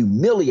 He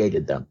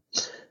humiliated them.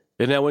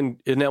 Isn't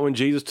that when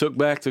Jesus took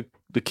back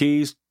the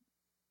keys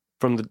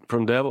from the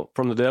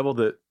devil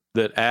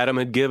that Adam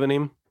had given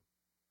him?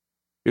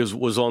 It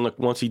was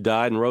once he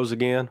died and rose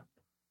again.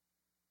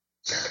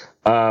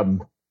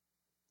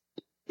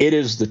 It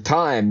is the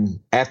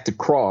time at the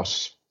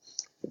cross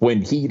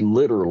when he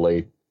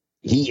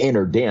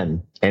entered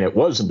in, and it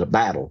wasn't a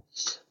battle,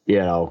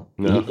 No.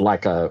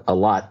 like a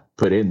lot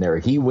put in there.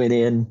 He went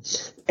in,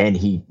 and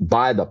he,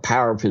 by the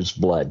power of his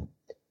blood,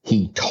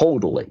 he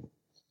totally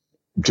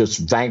just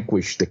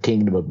vanquished the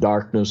kingdom of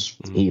darkness.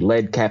 Mm-hmm. He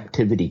led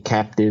captivity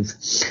captive,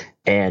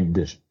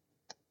 and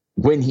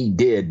when he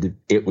did,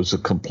 it was a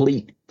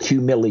complete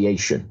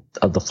humiliation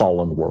of the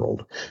fallen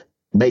world.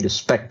 Made a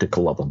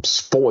spectacle of them,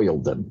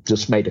 spoiled them,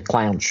 just made a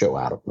clown show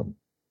out of them.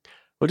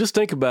 Well, just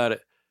think about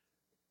it.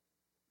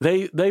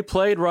 They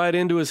played right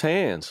into his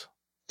hands.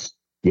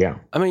 Yeah.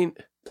 I mean,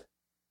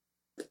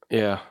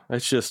 yeah,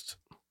 it's just,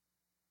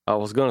 I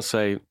was going to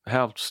say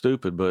how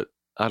stupid, but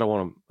I don't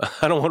want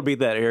to be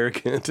that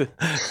arrogant.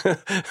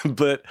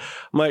 But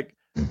Mike,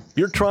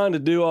 you're trying to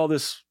do all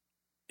this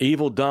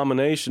evil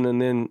domination,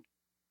 and then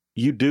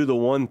you do the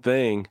one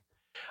thing.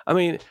 I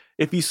mean,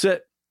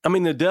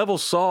 the devil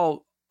saw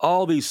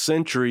all these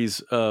centuries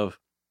of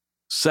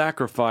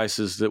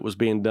sacrifices that was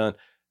being done.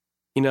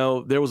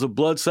 There was a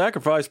blood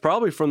sacrifice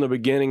probably from the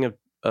beginning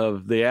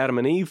of the Adam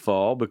and Eve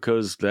fall,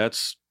 because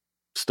that's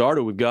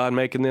started with God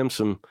making them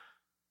some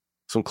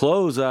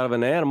clothes out of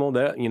an animal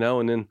that,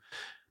 and then,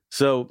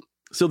 so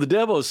the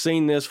devil has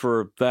seen this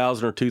for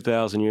 1,000 or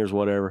 2,000 years,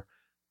 whatever.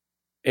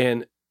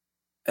 And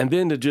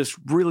then to just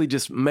really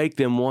just make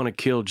them want to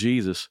kill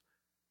Jesus.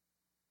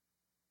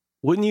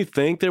 Wouldn't you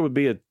think there would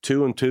be a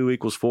 2 and 2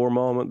 equals 4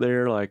 moment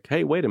there? Like,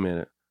 hey, wait a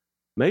minute.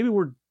 Maybe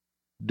we're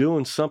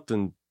doing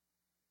something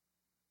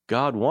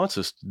God wants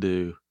us to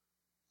do.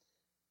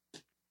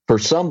 For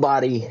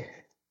somebody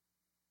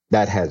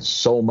that has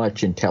so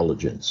much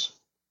intelligence,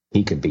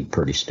 he can be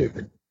pretty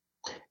stupid.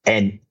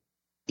 And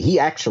he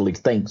actually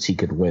thinks he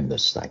could win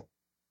this thing.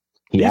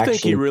 Do you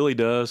think he really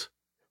does?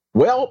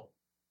 Well,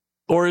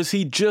 or is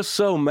he just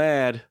so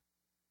mad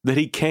that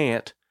he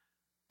can't,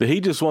 that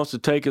he just wants to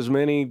take as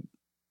many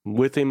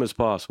with him as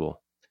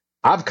possible?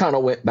 I've kind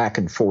of went back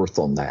and forth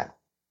on that.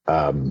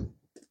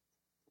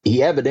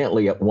 He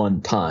evidently at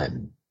one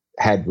time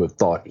had to have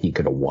thought he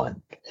could have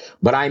won.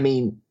 But I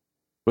mean...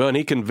 Well, and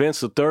he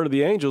convinced a third of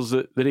the angels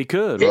that he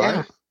could,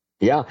 right?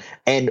 Yeah.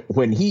 And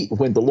when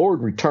the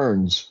Lord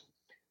returns,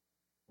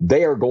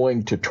 they are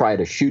going to try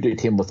to shoot at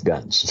him with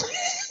guns.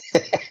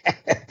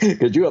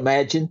 Could you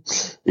imagine?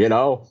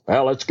 Well,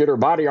 let's get her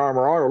body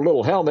armor on, her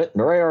little helmet,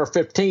 and her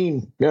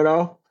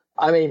AR-15.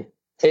 I mean,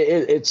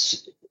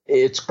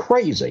 it's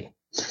crazy.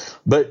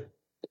 But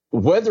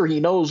whether he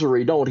knows or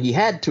he don't, he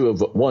had to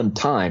have at one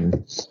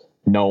time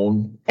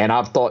known. And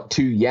I've thought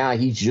too,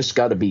 he's just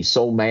got to be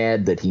so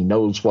mad that he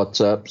knows what's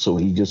up. So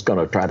he's just going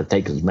to try to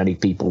take as many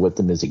people with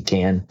him as he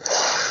can.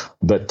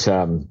 But,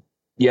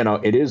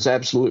 it is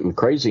absolutely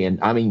crazy.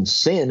 And I mean,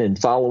 sin and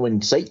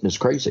following Satan is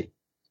crazy,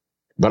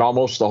 but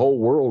almost the whole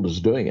world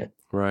is doing it.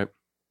 Right.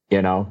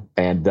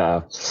 And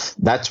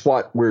that's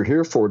what we're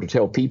here for, to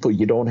tell people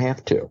you don't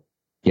have to.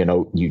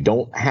 You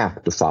don't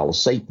have to follow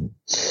Satan.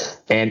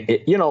 And,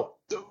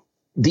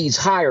 these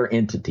higher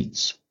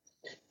entities,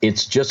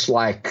 it's just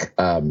like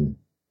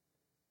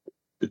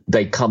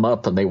they come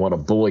up and they want to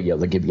bully you.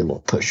 They give you a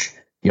little push,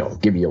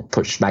 give you a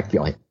push, smack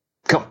you on.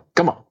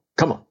 Come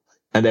on.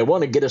 And they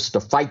want to get us to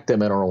fight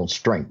them in our own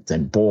strength.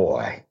 And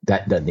boy,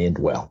 that doesn't end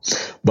well.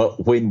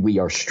 But when we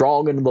are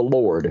strong in the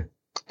Lord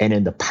and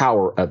in the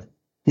power of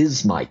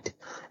his might,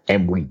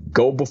 and we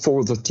go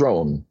before the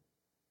throne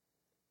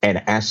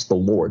and ask the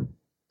Lord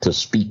to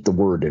speak the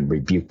word and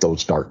rebuke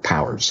those dark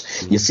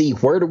powers. You see,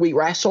 where do we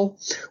wrestle?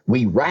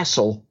 We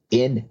wrestle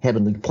in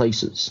heavenly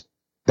places.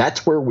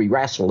 That's where we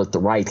wrestle, at the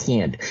right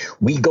hand.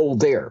 We go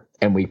there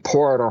and we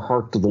pour out our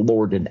heart to the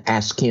Lord and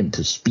ask him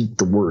to speak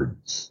the word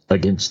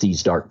against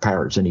these dark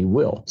powers, and he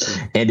will.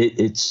 And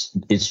it's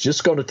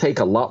just going to take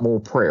a lot more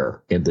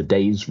prayer in the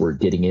days we're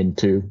getting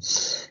into.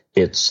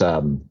 It's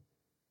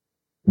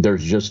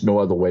there's just no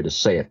other way to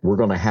say it. We're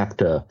going to have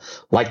to,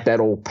 like that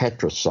old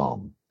Petra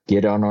song,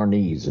 get on our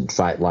knees and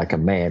fight like a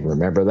man.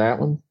 Remember that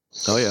one?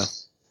 Oh yeah.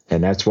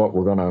 And that's what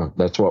we're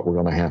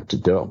gonna have to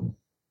do.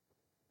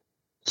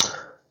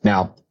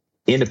 Now,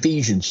 in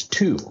Ephesians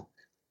 2,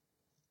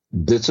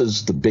 this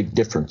is the big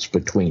difference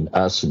between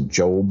us and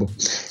Job.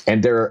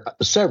 And there are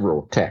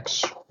several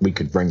texts we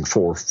could bring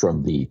forth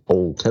from the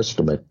Old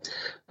Testament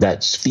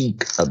that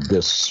speak of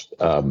this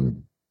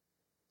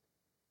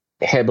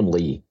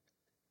heavenly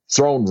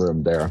throne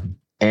room there.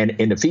 And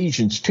in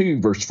Ephesians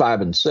 2, verse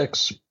 5 and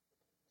 6,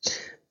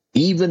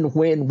 even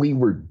when we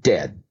were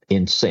dead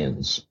in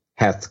sins,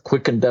 hath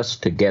quickened us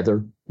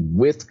together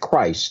with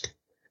Christ.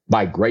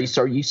 By grace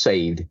are ye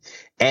saved,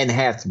 and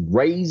hath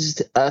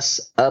raised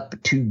us up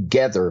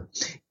together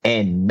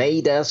and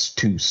made us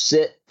to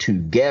sit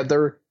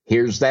together.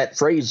 Here's that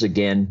phrase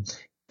again,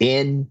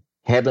 in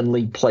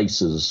heavenly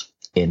places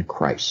in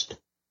Christ.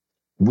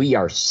 We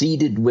are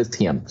seated with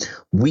him.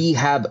 We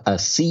have a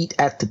seat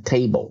at the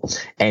table,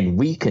 and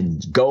we can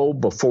go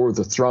before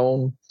the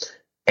throne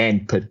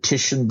and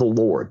petition the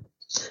Lord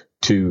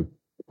to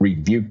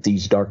rebuke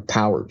these dark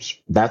powers.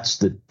 That's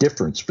the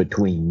difference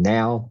between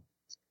now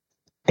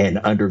and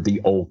under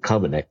the old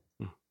covenant.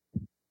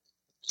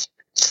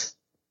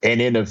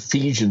 And in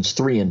Ephesians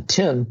 3 and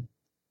 10,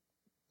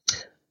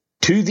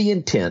 to the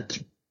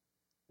intent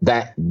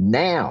that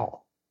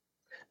now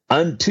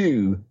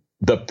unto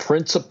the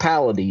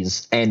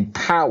principalities and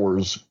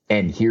powers,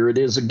 and here it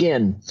is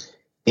again,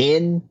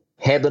 in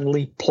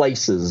heavenly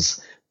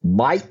places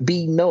might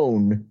be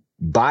known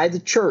by the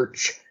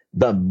church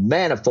the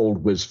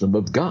manifold wisdom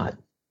of God.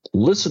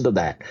 Listen to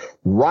that.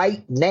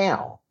 Right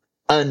now,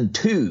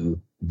 unto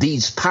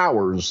these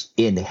powers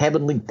in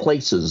heavenly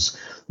places,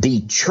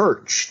 the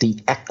church, the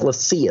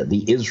ecclesia,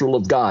 the Israel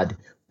of God,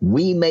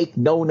 we make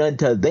known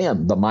unto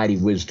them the mighty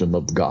wisdom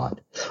of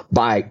God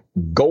by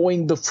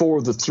going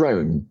before the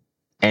throne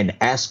and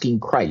asking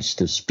Christ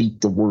to speak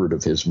the word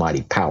of his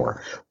mighty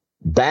power.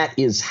 That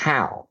is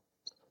how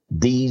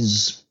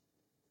these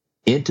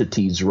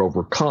entities are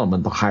overcome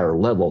in the higher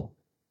level.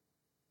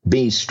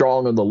 Be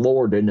strong in the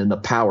Lord and in the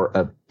power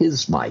of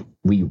his might.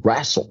 We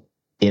wrestle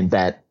in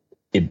that.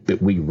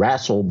 We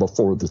wrestle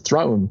before the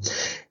throne,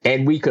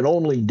 and we can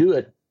only do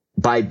it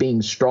by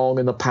being strong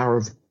in the power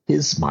of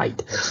his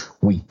might.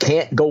 We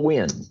can't go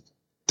in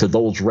to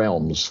those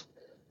realms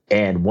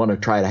and want to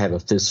try to have a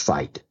fist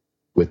fight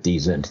with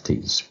these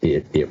entities.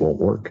 It won't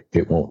work.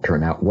 It won't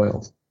turn out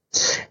well.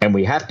 And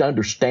we have to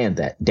understand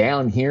that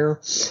down here,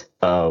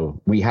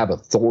 we have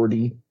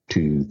authority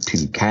to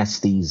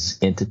cast these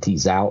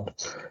entities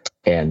out,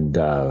 and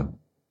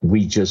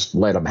we just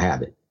let them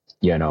have it.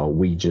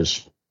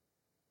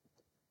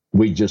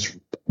 We just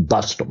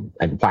bust them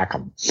and whack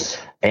them.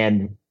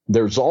 And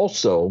there's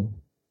also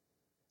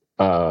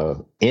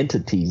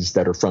entities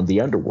that are from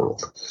the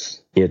underworld.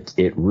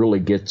 It really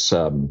gets.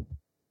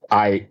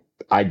 I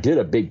did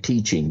a big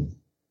teaching.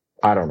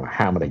 I don't know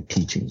how many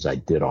teachings I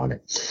did on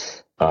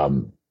it,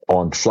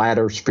 on flat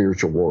earth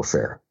spiritual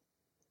warfare.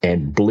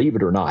 And believe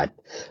it or not,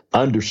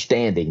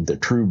 understanding the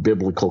true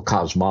biblical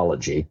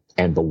cosmology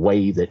and the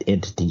way that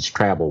entities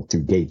travel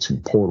through gates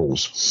and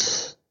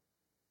portals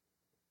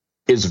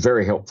is a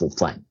very helpful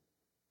thing.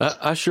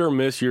 I sure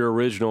miss your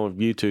original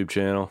YouTube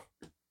channel.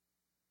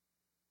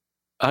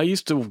 I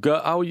used to go,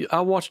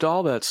 I watched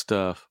all that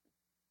stuff,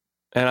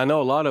 and I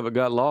know a lot of it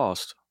got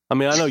lost. I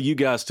mean, I know you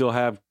guys still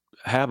have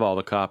all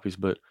the copies,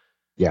 but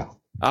yeah,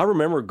 I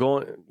remember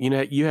going,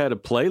 you had a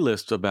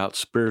playlist about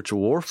spiritual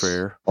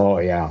warfare. Oh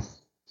yeah.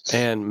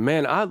 And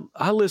man,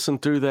 I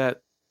listened through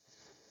that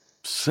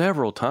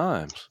several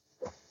times.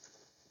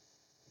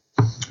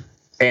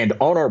 And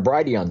on our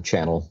Brighteon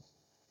channel,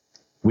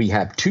 we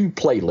have 2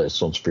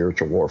 playlists on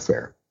spiritual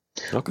warfare.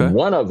 Okay.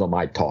 One of them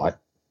I taught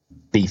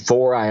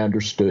before I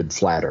understood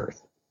flat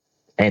earth.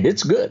 And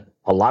it's good.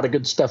 A lot of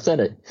good stuff in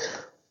it.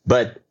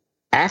 But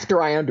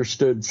after I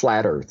understood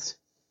flat earth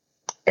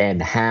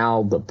and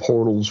how the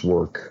portals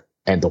work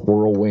and the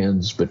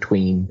whirlwinds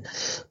between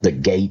the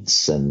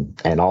gates and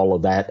all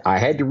of that, I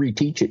had to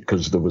reteach it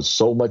because there was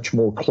so much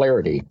more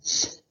clarity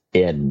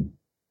in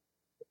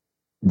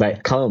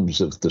that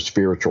comes of the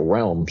spiritual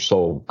realm.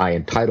 So I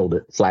entitled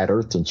it Flat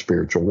Earth and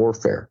Spiritual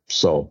Warfare.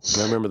 So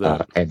I remember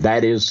that. And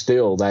that is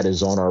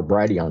on our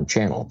Brighteon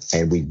channel.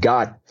 And we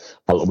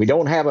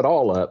don't have it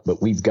all up,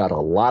 but we've got a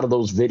lot of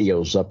those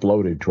videos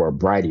uploaded to our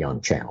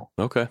Brighteon channel.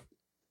 Okay.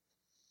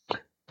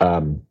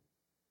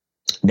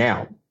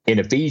 Now, in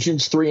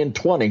Ephesians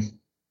 3:20,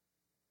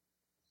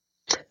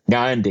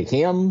 now unto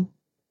him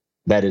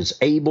that is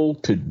able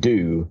to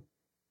do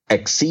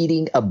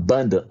exceeding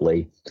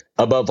abundantly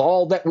above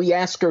all that we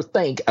ask or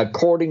think,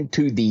 according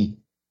to the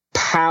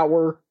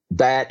power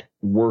that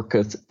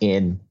worketh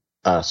in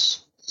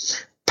us.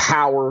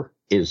 Power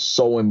is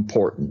so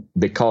important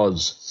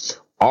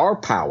because our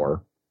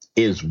power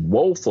is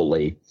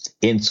woefully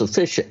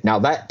insufficient. Now,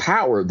 that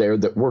power there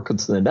that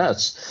worketh in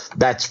us,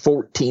 that's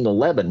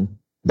 14:11.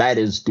 That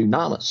is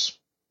dunamis.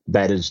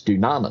 That is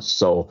dunamis.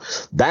 So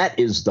that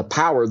is the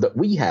power that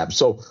we have.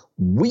 So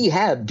we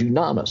have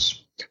dunamis.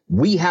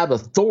 We have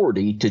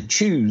authority to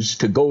choose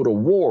to go to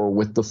war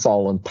with the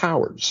fallen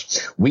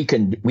powers. We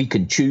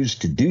can choose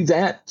to do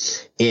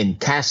that in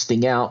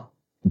casting out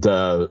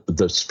the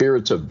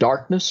spirits of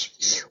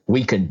darkness.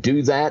 We can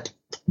do that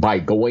by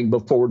going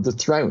before the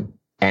throne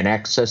and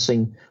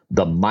accessing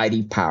the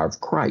mighty power of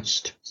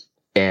Christ.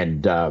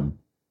 And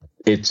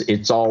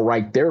it's all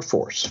right there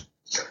for us.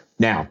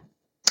 Now,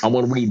 I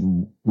want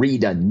to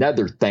read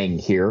another thing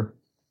here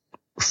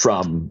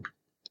from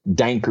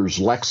Danker's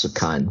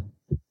lexicon.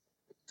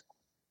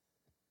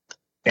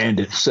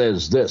 And it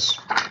says this.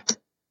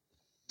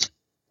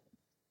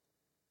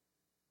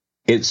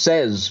 It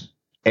says,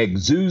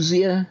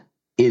 exousia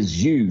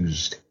is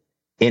used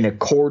in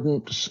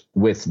accordance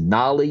with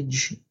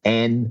knowledge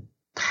and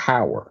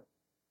power.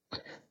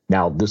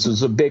 Now, this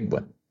is a big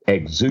one.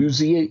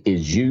 Exousia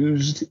is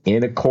used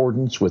in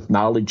accordance with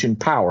knowledge and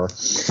power.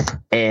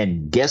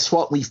 And guess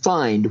what we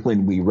find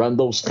when we run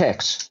those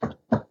texts?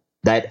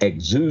 That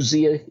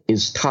exousia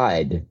is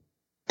tied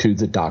to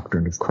the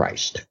doctrine of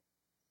Christ.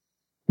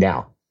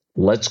 Now,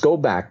 let's go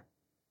back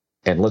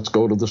and let's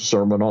go to the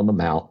Sermon on the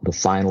Mount, the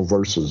final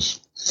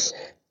verses.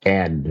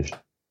 And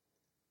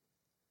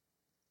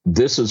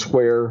this is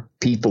where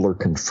people are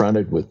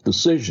confronted with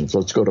decisions.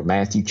 Let's go to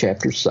Matthew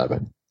chapter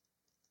 7.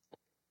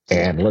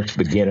 And let's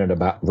begin at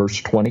about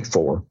verse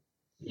 24.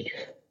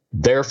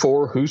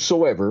 Therefore,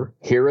 whosoever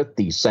heareth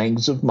these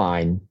sayings of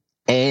mine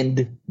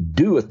and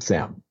doeth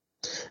them.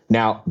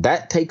 Now,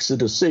 that takes a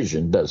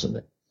decision, doesn't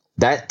it?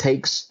 That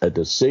takes a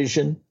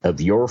decision of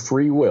your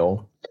free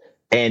will.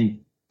 And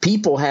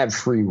people have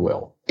free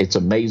will. It's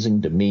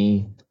amazing to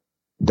me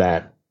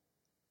that,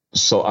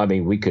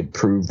 we could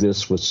prove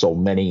this with so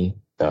many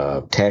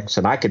texts,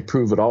 and I could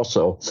prove it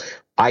also.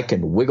 I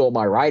can wiggle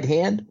my right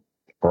hand,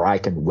 or I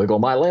can wiggle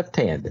my left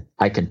hand.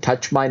 I can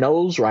touch my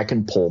nose, or I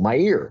can pull my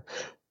ear.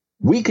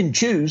 We can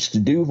choose to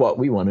do what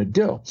we want to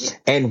do.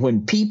 And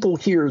when people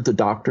hear the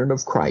doctrine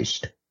of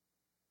Christ,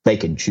 they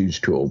can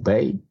choose to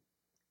obey,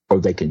 or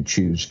they can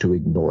choose to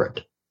ignore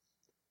it.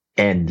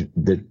 And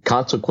the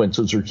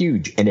consequences are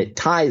huge. And it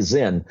ties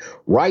in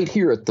right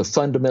here at the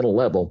fundamental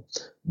level.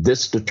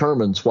 This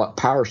determines what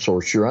power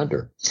source you're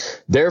under.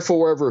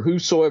 Therefore,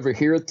 whosoever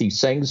heareth these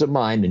sayings of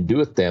mine and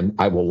doeth them,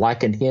 I will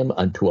liken him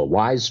unto a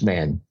wise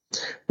man,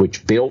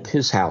 which built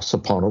his house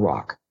upon a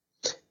rock.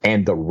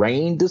 And the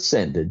rain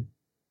descended,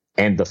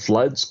 and the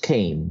floods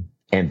came,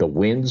 and the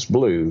winds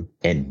blew,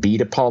 and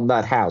beat upon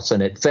that house,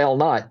 and it fell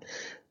not,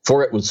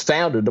 for it was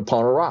founded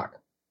upon a rock.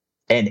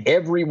 And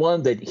every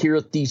one that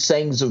heareth these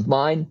sayings of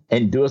mine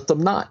and doeth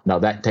them not. Now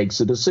that takes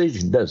a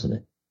decision, doesn't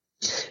it?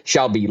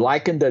 Shall be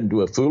likened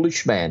unto a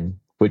foolish man,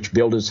 which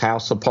built his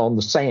house upon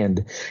the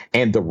sand,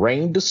 and the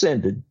rain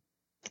descended,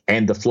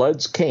 and the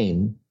floods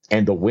came,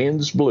 and the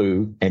winds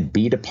blew, and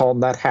beat upon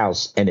that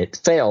house, and it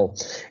fell,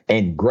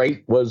 and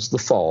great was the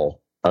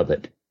fall of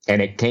it.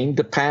 And it came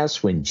to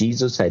pass, when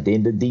Jesus had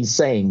ended these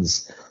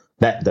sayings,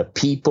 that the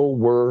people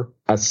were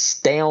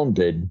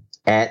astounded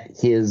at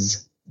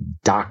his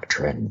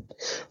doctrine,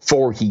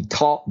 for he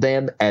taught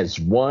them as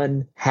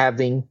one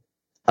having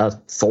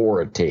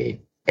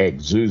authority,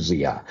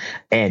 exousia,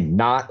 and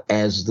not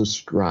as the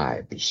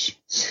scribes.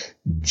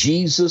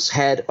 Jesus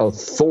had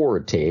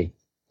authority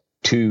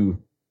to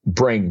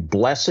bring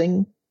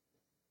blessing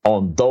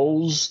on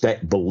those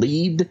that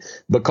believed,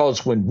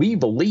 because when we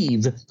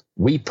believe,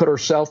 we put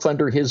ourselves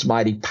under his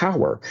mighty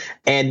power.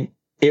 And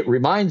it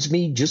reminds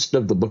me just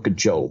of the book of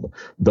Job.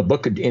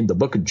 In the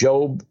book of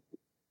Job,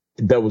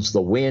 there was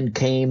the wind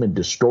came and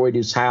destroyed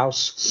his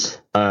house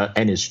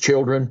and his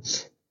children.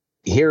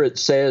 here it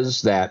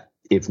says that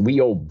if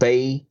we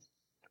obey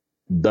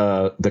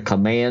the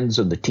commands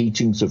and the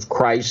teachings of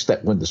Christ,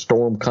 that when the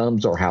storm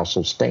comes, our house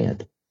will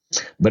stand.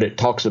 But it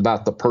talks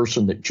about the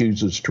person that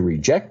chooses to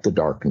reject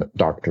the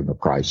doctrine of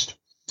Christ.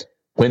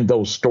 When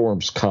those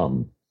storms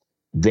come,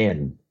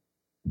 then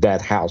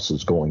that house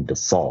is going to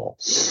fall.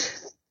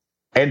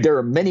 And there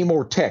are many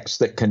more texts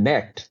that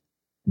connect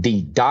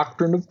the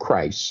doctrine of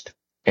Christ,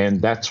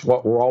 and that's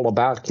what we're all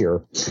about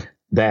here,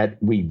 that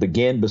we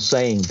begin by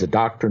saying the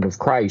doctrine of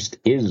Christ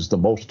is the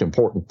most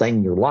important thing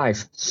in your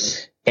life.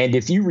 And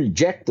if you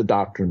reject the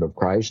doctrine of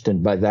Christ,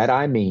 and by that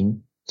I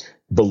mean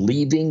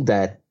believing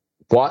that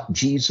what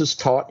Jesus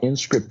taught in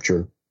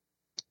Scripture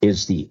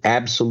is the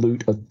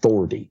absolute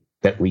authority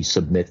that we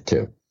submit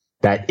to,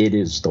 that it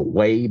is the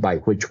way by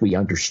which we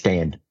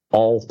understand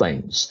all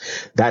things.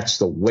 That's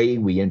the way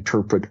we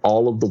interpret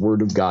all of the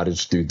Word of God,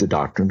 is through the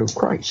doctrine of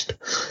Christ.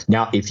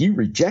 Now, if you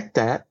reject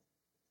that,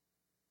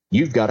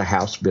 you've got a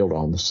house built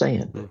on the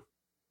sand.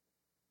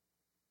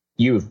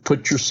 You have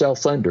put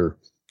yourself under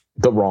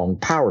the wrong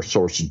power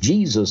source.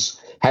 Jesus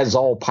has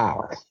all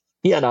power.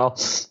 It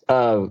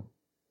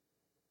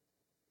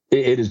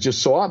is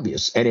just so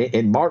obvious. And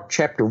in Mark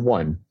chapter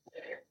 1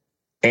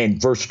 and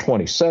verse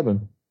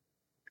 27,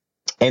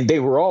 and they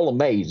were all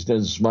amazed,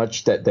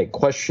 inasmuch that they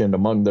questioned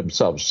among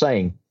themselves,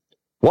 saying,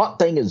 "What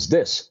thing is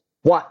this?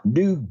 What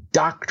new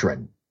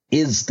doctrine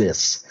is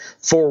this?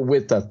 For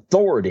with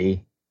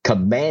authority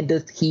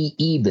commandeth he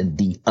even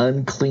the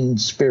unclean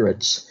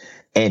spirits,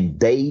 and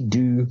they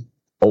do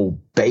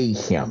obey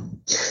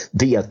him."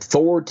 The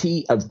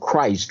authority of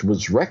Christ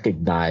was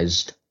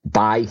recognized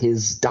by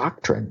his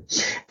doctrine.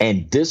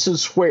 And this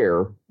is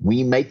where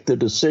we make the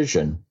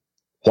decision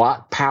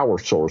what power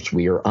source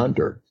we are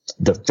under.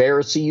 The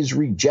Pharisees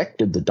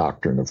rejected the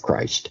doctrine of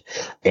Christ,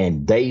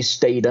 and they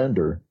stayed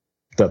under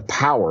the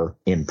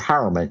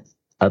empowerment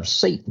of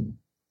Satan.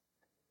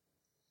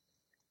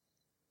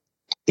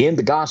 In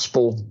the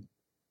Gospel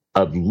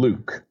of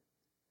Luke,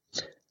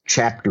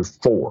 chapter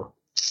 4,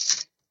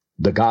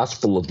 the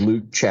Gospel of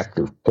Luke,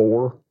 chapter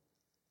 4,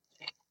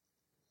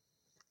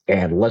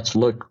 and let's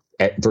look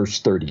at verse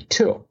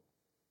 32.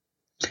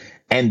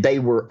 And they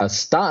were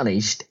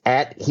astonished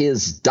at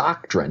his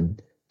doctrine,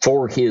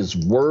 for his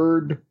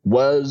word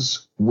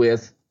was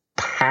with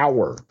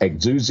power,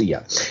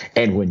 exousia.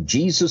 And when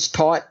Jesus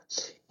taught,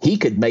 he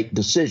could make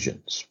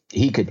decisions.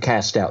 He could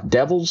cast out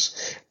devils,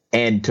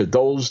 and to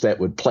those that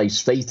would place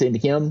faith in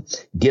him,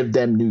 give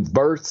them new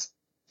birth.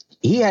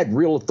 He had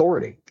real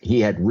authority.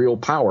 He had real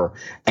power,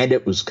 and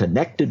it was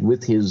connected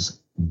with his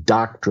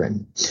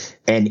doctrine.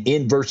 And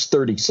in verse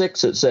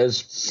 36, it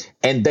says,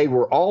 "And they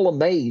were all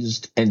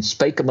amazed and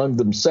spake among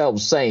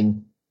themselves,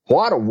 saying,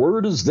 What a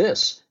word is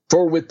this?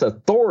 For with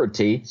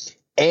authority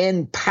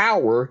and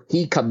power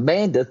he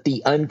commandeth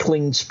the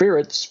unclean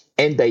spirits,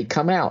 and they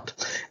come out."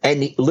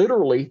 And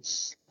literally,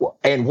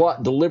 and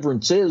what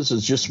deliverance is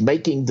just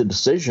making the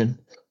decision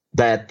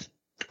that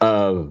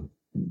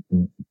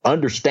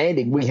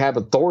understanding we have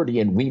authority,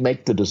 and we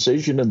make the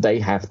decision and they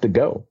have to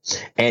go.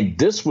 And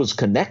this was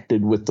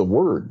connected with the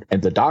word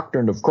and the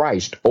doctrine of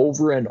Christ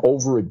over and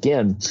over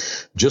again.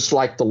 Just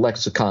like the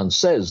lexicon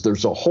says,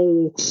 there's a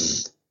whole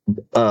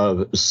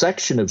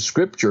section of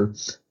Scripture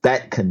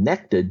that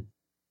connected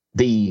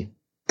the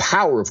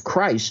power of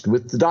Christ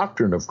with the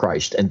doctrine of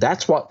Christ. And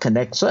that's what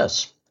connects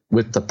us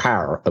with the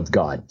power of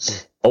God.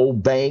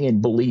 Obeying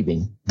and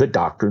believing the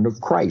doctrine of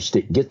Christ.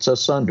 It gets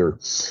us under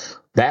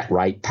that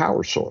right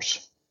power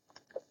source.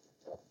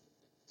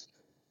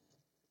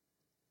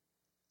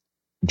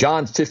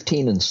 John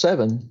 15 and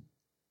 7,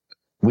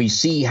 we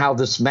see how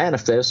this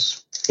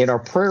manifests in our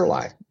prayer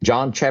life.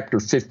 John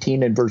chapter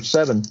 15 and verse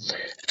 7,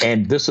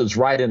 and this is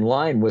right in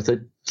line with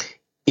it.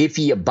 "If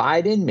ye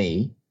abide in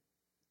me,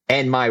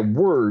 and my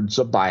words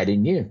abide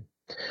in you."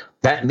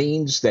 That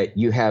means that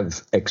you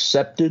have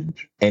accepted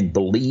and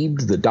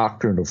believed the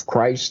doctrine of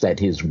Christ,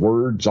 that his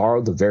words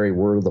are the very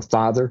word of the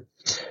Father,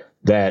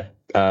 that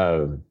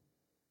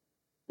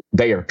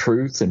they are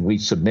truth, and we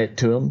submit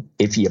to them.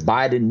 "If ye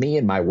abide in me,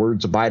 and my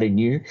words abide in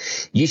you,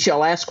 ye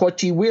shall ask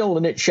what ye will,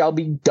 and it shall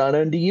be done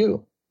unto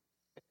you."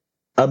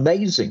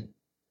 Amazing.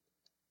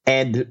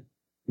 And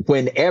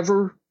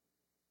whenever,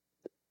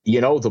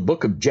 the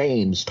book of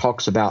James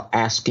talks about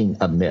asking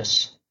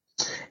amiss.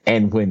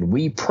 And when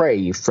we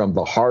pray from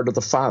the heart of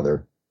the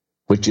Father,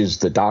 which is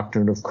the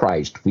doctrine of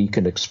Christ, we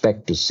can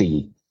expect to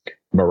see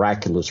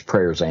miraculous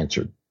prayers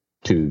answered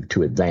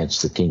to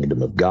advance the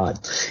kingdom of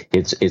God.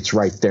 It's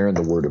right there in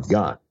the Word of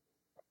God.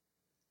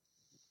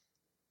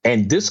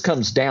 And this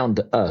comes down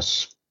to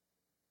us.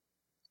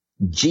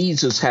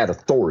 Jesus had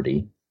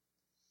authority,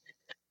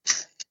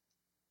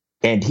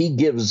 and he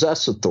gives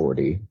us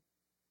authority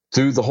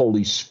through the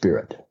Holy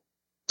Spirit.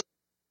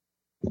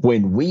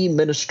 When we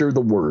minister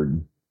the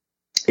Word,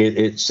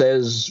 it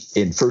says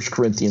in 1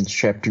 Corinthians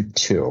chapter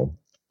 2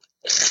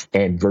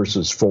 and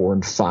verses 4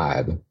 and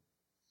 5,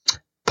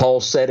 Paul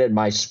said, "And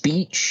my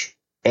speech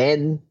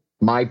and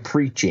my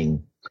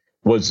preaching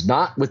was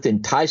not with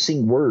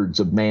enticing words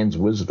of man's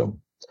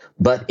wisdom,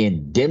 but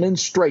in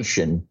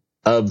demonstration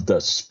of the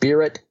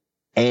Spirit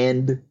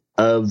and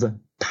of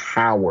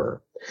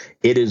power.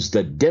 It is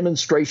the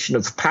demonstration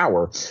of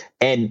power.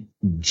 And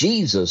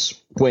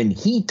Jesus, when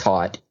he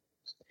taught,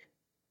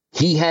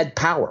 he had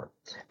power.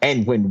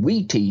 And when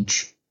we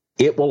teach,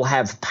 it will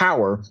have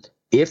power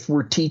if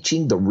we're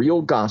teaching the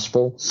real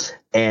gospel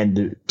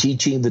and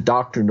teaching the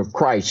doctrine of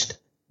Christ.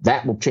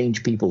 That will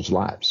change people's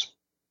lives.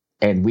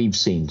 And we've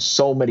seen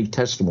so many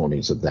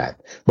testimonies of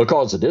that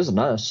because it isn't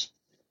us.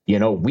 You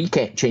know, we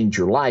can't change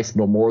your life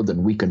no more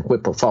than we can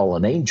whip a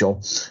fallen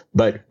angel,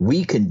 but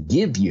we can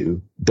give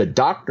you the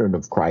doctrine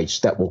of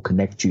Christ that will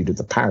connect you to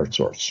the power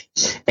source.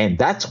 And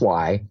that's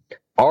why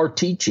our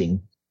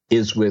teaching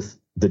is with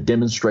the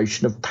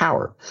demonstration of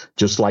power,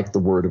 just like the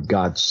Word of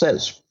God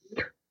says.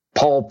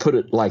 Paul put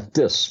it like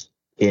this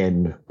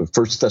in 1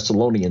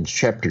 Thessalonians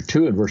chapter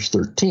 2 and verse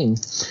 13.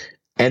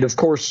 And of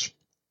course,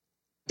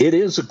 it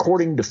is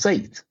according to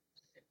faith.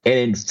 And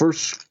in 1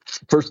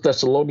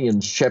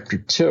 Thessalonians chapter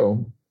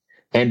 2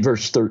 and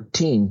verse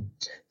 13,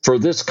 for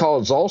this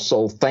cause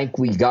also thank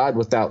we God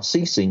without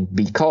ceasing,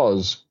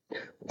 because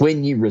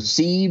when ye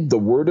received the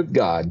word of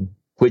God,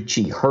 which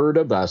ye heard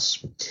of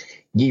us,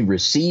 ye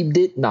received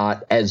it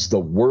not as the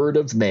word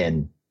of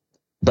men,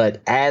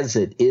 but as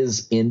it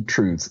is in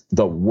truth,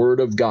 the word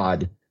of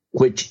God,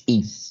 which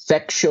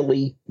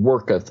effectually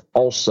worketh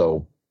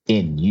also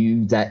in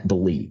you that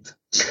believe.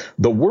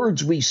 The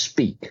words we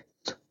speak,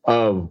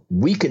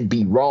 we can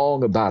be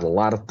wrong about a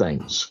lot of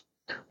things,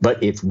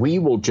 but if we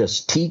will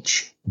just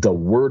teach the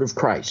word of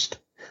Christ,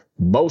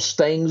 most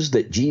things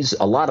that Jesus,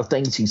 a lot of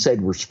things he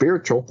said were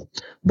spiritual,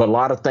 but a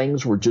lot of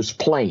things were just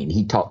plain.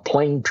 He taught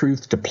plain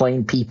truth to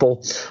plain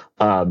people.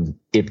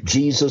 If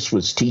Jesus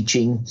was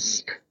teaching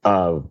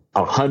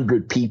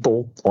 100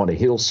 people on a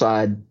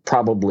hillside,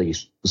 probably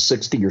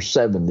 60 or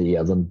 70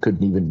 of them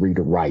couldn't even read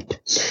or write.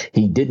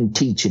 He didn't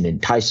teach in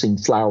enticing,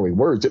 flowery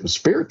words. It was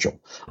spiritual.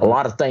 A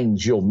lot of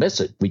things, you'll miss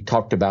it. We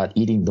talked about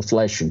eating the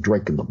flesh and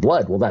drinking the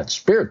blood. Well, that's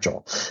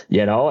spiritual,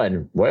 you know,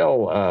 and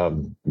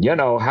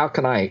how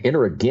can I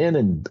enter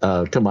again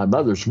to my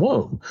mother's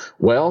womb?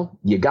 Well,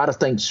 you got to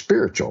think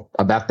spiritual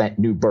about that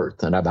new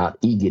birth and about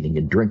eating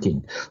and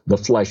drinking the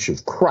flesh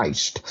of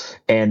Christ.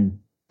 And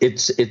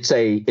it's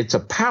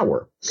a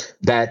power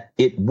that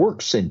it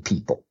works in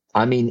people.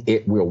 I mean,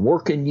 it will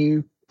work in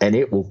you and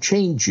it will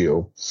change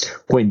you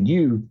when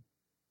you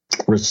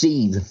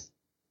receive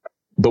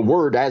the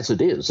word as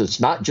it is. It's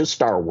not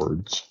just our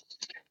words.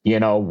 You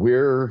know, we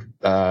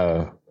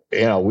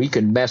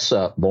can mess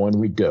up, boy, and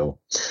we do,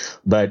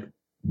 but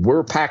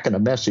we're packing a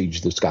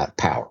message that's got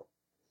power.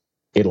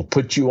 It'll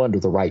put you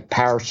under the right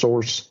power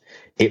source.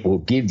 It will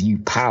give you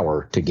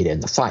power to get in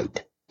the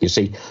fight, you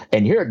see.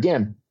 And here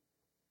again,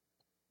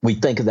 we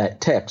think of that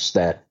text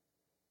that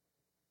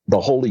the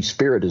Holy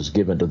Spirit is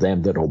given to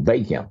them that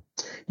obey him.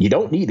 You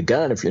don't need a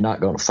gun if you're not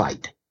going to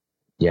fight,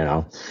 you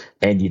know,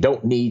 and you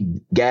don't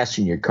need gas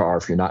in your car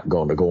if you're not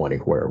going to go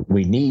anywhere.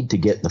 We need to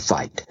get in the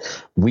fight.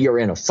 We are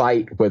in a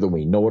fight whether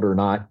we know it or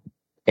not,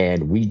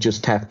 and we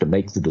just have to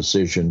make the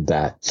decision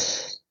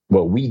that,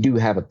 well, we do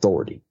have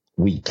authority.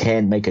 We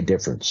can make a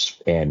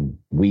difference, and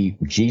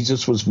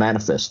Jesus was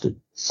manifested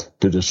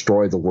to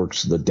destroy the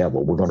works of the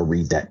devil. We're going to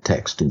read that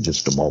text in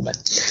just a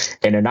moment.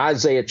 And in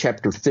Isaiah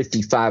chapter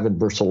 55 and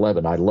verse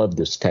 11, I love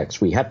this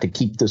text. We have to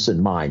keep this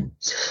in mind.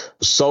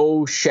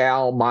 So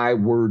shall my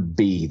word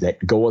be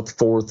that goeth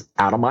forth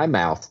out of my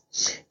mouth.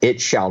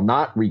 It shall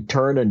not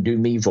return unto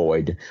me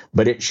void,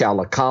 but it shall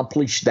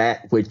accomplish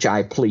that which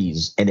I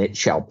please, and it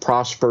shall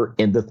prosper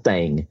in the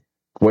thing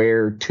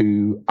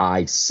whereto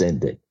I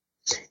send it.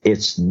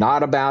 It's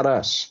not about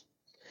us.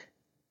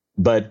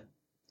 But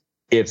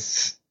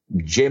if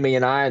Jimmy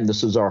and I, and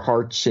this is our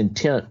heart's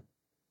intent,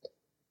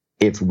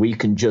 if we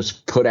can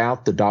just put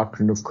out the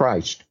doctrine of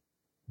Christ,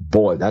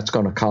 boy, that's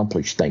going to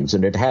accomplish things.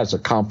 And it has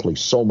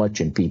accomplished so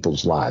much in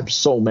people's lives,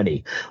 so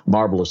many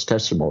marvelous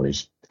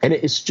testimonies. And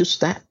it's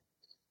just that.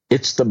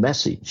 It's the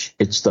message.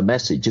 It's the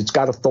message. It's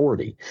got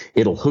authority.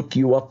 It'll hook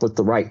you up with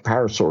the right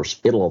power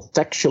source. It'll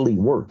effectually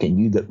work in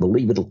you that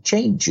believe. It'll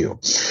change you.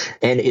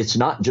 And it's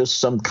not just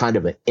some kind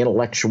of an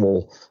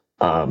intellectual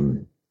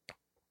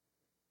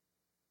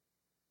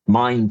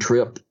mind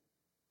trip,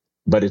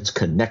 but it's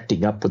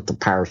connecting up with the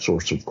power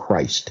source of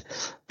Christ.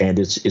 And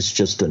it's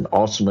just an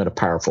awesome and a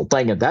powerful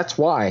thing. And that's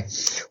why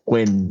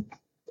when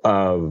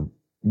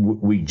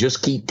we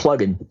just keep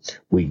plugging,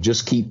 we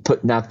just keep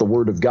putting out the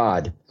word of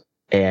God,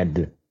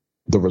 and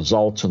the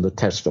results and the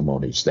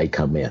testimonies, they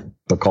come in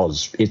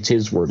because it's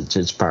his word, it's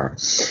his power.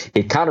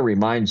 It kind of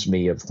reminds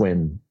me of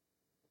when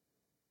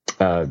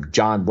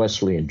John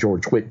Wesley and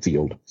George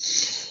Whitefield,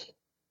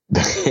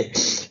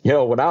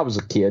 when I was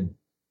a kid,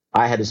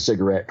 I had a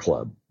cigarette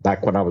club.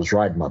 Back when I was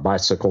riding my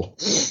bicycle,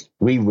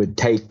 we would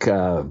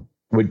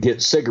would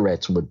get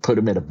cigarettes and would put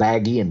them in a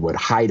baggie and would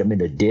hide them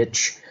in a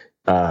ditch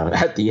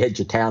at the edge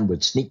of town,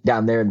 would sneak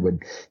down there and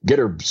would get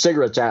her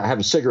cigarettes out, have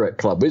a cigarette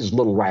club. We was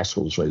little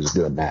rascals when he was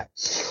doing that.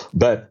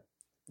 But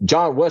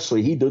John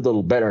Wesley, he did a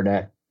little better than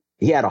that.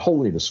 He had a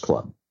holiness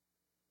club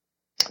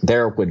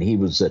there when he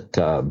was at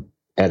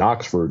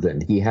Oxford,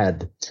 and he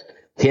had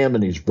him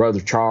and his brother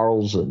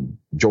Charles and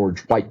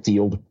George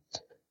Whitefield.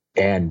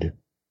 And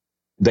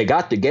they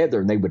got together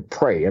and they would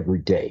pray every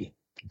day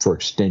for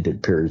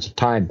extended periods of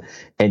time.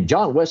 And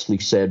John Wesley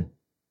said,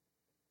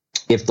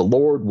 if the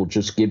Lord will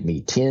just give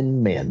me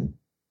 10 men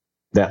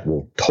that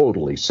will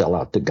totally sell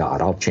out to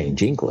God, I'll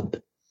change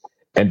England.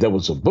 And there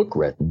was a book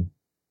written,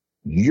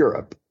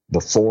 Europe,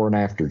 before and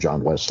after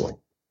John Wesley.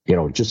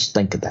 Just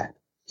think of that.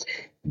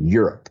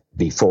 Europe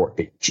before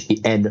it,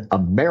 and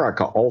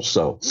America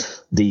also.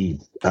 The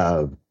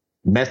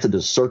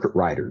Methodist circuit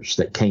riders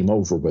that came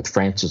over with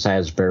Francis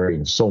Asbury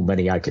and so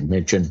many I could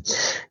mention.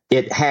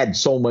 It had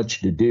so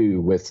much to do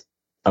with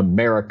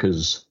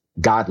America's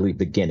godly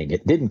beginning.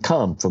 It didn't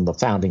come from the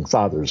founding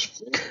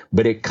fathers,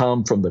 but it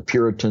come from the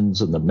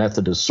Puritans and the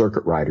Methodist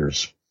circuit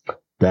riders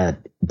that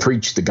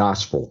preached the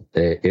gospel.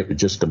 It was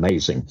just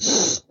amazing.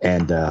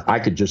 And I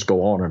could just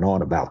go on and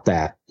on about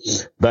that.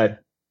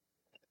 But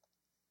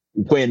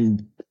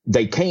when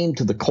they came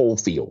to the coal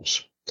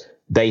fields,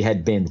 they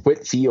had been,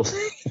 Whitefield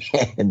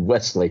and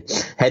Wesley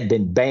had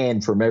been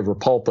banned from every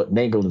pulpit in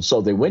England. And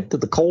so they went to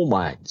the coal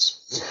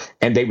mines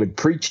and they would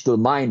preach to the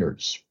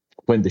miners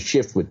when the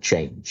shift would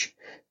change.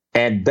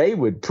 And they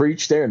would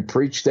preach there and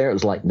preach there. It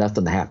was like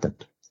nothing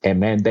happened. And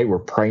man, they were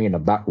praying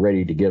about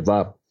ready to give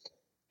up.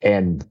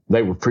 And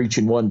they were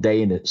preaching one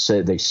day, and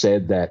they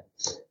said that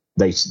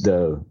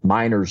the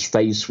miner's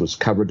face was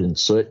covered in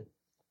soot,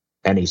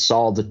 and he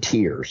saw the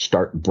tears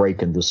start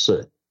breaking the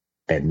soot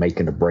and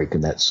making a break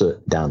in that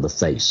soot down the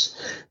face.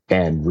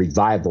 And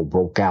revival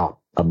broke out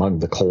among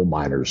the coal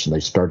miners, and they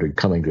started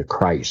coming to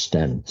Christ,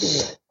 and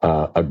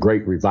a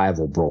great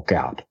revival broke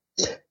out.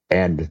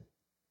 And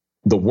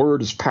the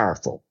word is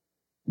powerful.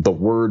 The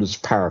word is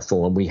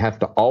powerful, and we have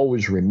to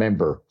always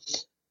remember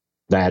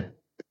that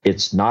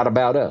it's not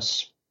about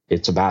us.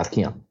 It's about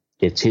him.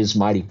 It's his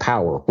mighty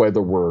power, whether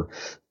we're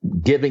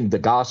giving the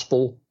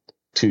gospel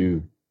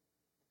to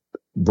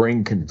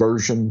bring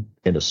conversion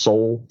in a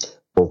soul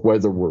or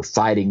whether we're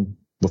fighting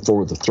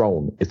before the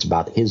throne. It's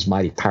about his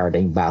mighty power. It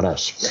ain't about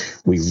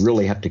us. We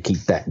really have to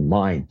keep that in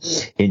mind.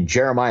 In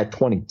Jeremiah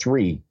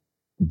 23,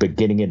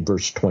 beginning in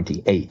verse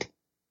 28,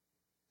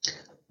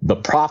 the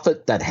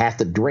prophet that hath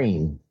a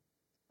dream,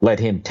 let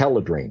him tell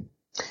a dream.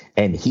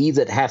 And he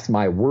that hath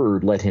my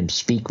word, let him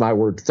speak my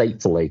word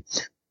faithfully.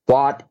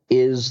 What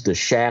is the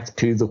shaft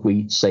to the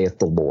wheat, saith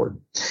the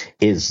Lord?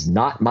 Is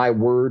not my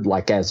word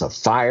like as a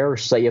fire,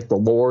 saith the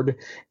Lord,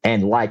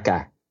 and like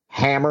a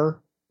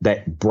hammer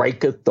that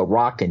breaketh the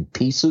rock in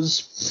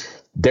pieces?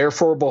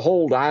 Therefore,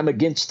 behold, I am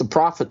against the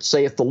prophets,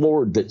 saith the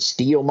Lord, that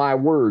steal my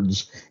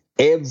words,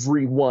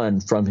 every one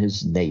from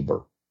his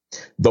neighbor.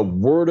 The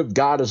word of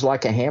God is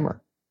like a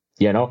hammer,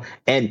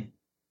 and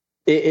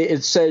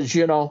it says,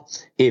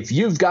 if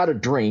you've got a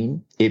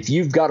dream, if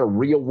you've got a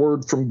real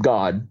word from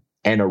God,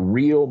 and a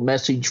real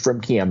message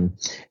from him,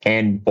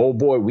 and oh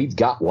boy, we've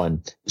got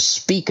one,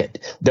 speak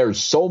it.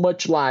 There's so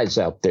much lies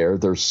out there.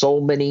 There's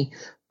so many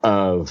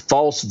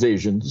false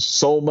visions,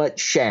 so much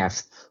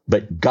chaff,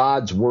 but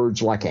God's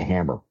word's like a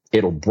hammer.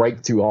 It'll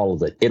break through all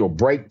of it. It'll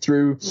break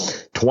through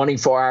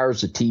 24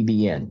 hours of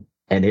TBN,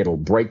 and it'll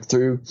break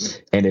through,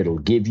 and it'll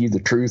give you the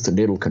truth, and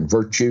it'll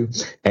convert you,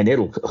 and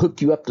it'll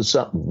hook you up to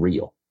something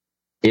real.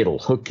 It'll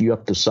hook you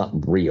up to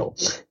something real,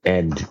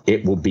 and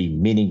it will be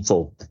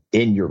meaningful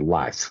in your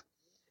life.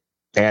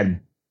 And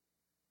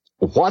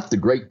what the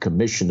Great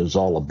Commission is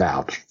all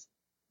about,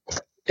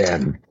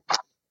 and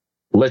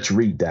let's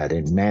read that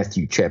in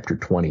Matthew chapter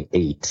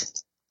 28.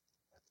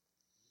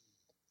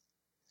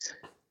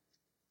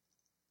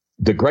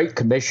 The Great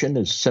Commission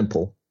is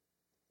simple.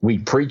 We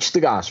preach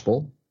the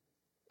gospel,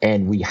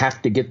 and we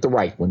have to get the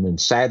right one. And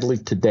sadly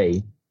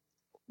today,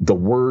 the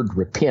word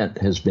repent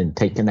has been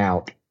taken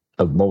out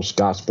of most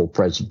gospel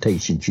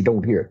presentations. You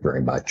don't hear it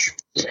very much.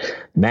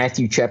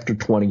 Matthew chapter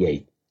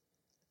 28.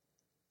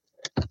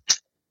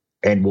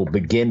 And we'll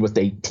begin with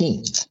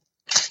 18.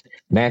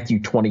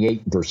 Matthew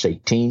 28, verse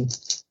 18.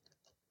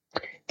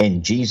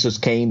 And Jesus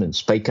came and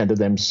spake unto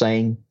them,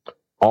 saying,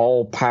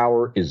 all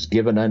power is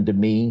given unto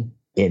me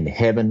in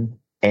heaven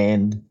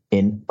and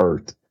in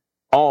earth.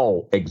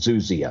 All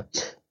exousia.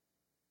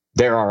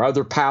 There are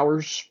other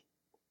powers,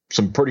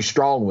 some pretty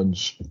strong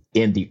ones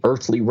in the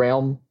earthly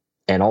realm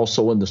and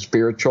also in the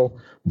spiritual,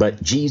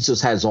 but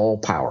Jesus has all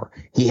power.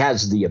 He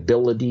has the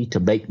ability to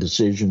make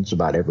decisions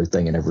about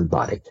everything and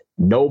everybody.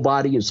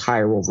 Nobody is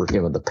higher over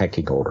him in the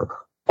pecking order.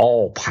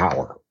 All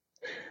power.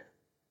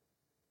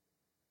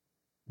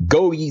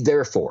 Go ye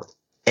therefore.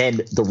 And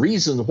the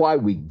reason why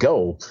we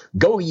go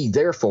ye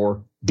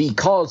therefore,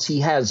 because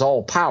he has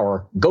all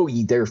power, go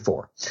ye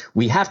therefore.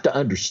 We have to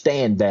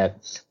understand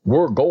that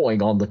we're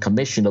going on the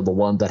commission of the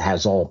one that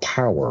has all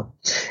power.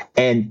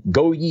 And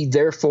go ye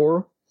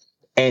therefore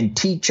and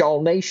teach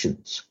all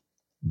nations,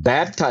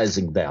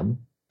 baptizing them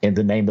in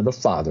the name of the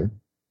Father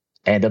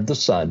and of the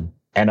Son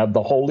and of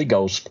the Holy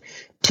Ghost,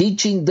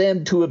 teaching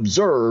them to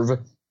observe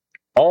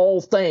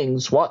all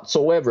things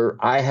whatsoever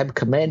I have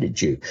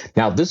commanded you.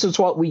 Now, this is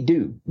what we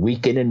do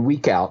week in and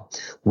week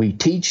out. We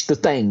teach the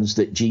things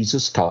that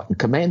Jesus taught and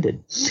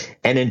commanded.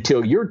 And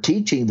until you're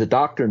teaching the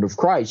doctrine of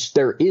Christ,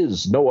 there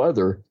is no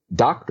other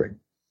doctrine.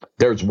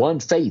 There's one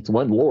faith,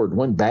 one Lord,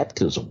 one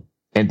baptism.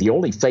 And the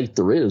only faith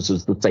there is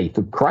the faith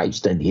of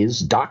Christ and his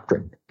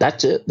doctrine.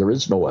 That's it. There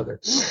is no other.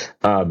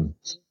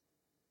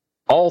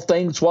 All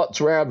things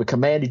whatsoever I have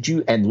commanded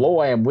you, and lo,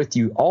 I am with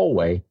you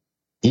always,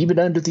 even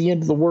unto the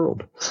end of the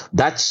world.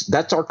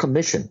 That's our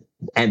commission,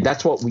 and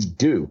that's what we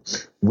do.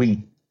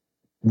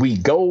 We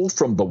go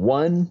from the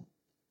one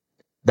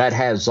that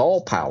has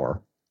all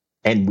power,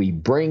 and we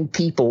bring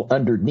people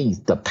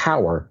underneath the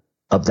power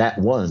of that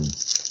one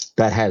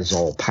that has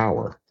all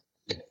power.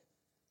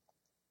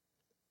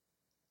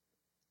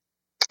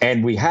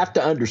 And we have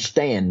to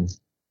understand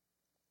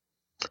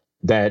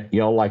that,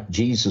 like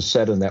Jesus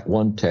said in that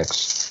one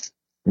text,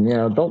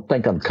 don't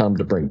think I'm come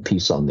to bring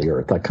peace on the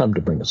earth. I come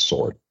to bring a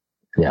sword.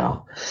 Yeah,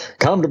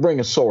 come to bring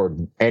a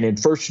sword. And in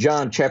 1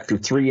 John chapter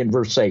 3 and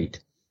verse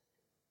 8,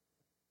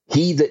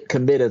 he that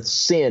committeth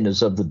sin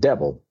is of the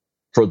devil,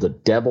 for the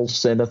devil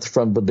sinneth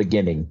from the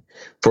beginning.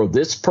 For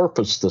this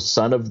purpose the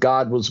Son of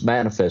God was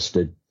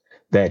manifested,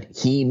 that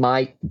he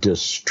might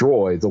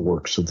destroy the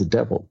works of the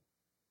devil.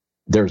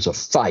 There's a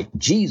fight.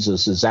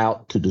 Jesus is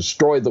out to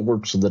destroy the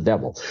works of the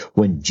devil.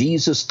 When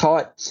Jesus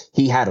taught,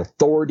 he had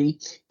authority.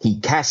 He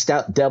cast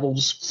out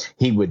devils.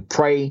 He would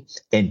pray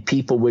and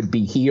people would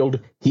be healed.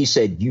 He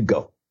said, you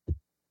go.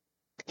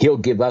 He'll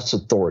give us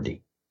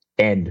authority.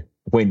 And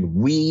when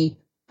we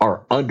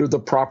are under the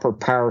proper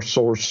power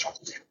source,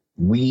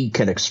 we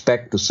can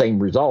expect the same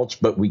results,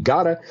 but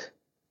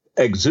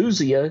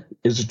exousia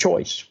is a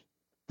choice.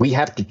 We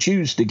have to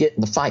choose to get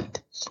in the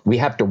fight. We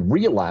have to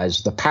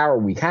realize the power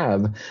we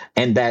have,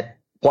 and that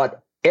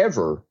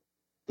whatever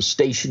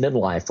station in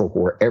life or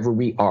wherever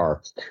we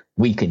are,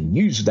 we can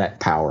use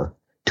that power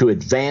to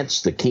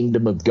advance the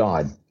kingdom of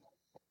God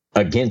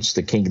against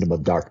the kingdom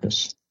of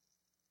darkness.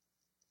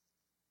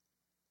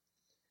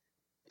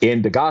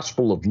 In the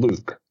Gospel of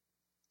Luke,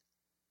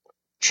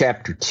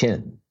 chapter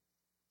 10,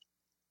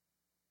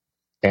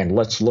 and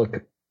let's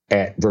look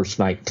at verse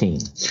 19.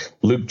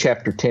 Luke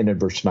chapter 10 and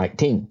verse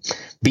 19.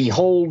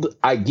 Behold,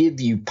 I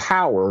give you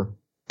power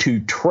to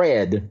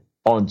tread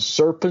on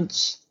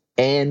serpents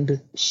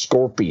and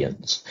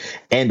scorpions,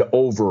 and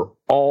over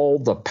all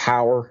the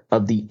power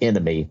of the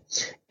enemy,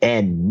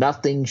 and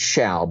nothing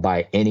shall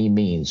by any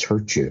means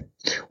hurt you.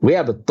 We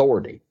have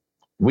authority.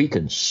 We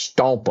can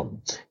stomp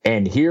them.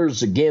 And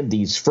here's again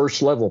these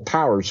first level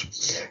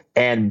powers.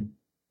 And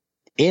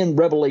in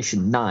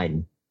Revelation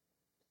 9,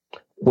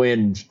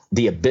 when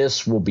the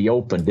abyss will be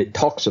opened, it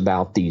talks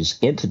about these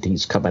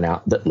entities coming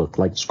out that look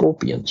like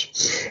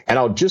scorpions. And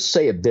I'll just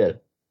say a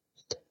bit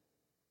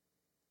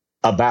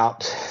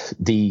about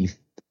the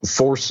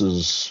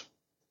forces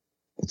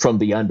from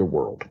the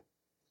underworld.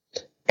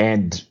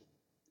 And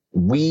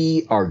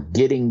we are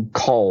getting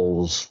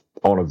calls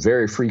on a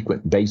very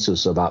frequent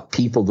basis about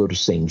people that are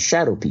seeing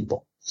shadow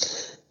people.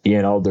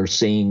 They're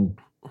seeing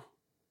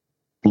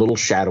little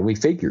shadowy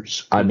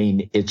figures. I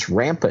mean, it's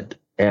rampant.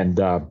 And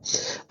a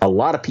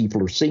lot of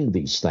people are seeing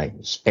these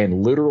things.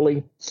 And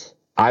literally,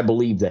 I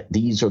believe that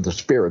these are the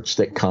spirits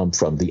that come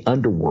from the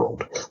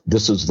underworld.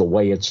 This is the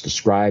way it's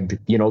described.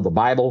 The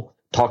Bible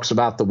talks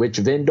about the witch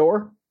of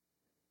Endor.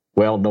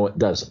 Well, no, it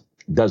doesn't.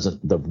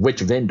 The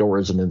witch of Endor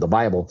isn't in the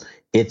Bible.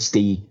 It's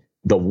the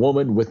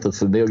woman with the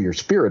familiar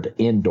spirit,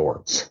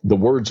 Endor. The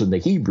words in the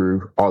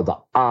Hebrew are the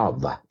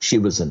Av. She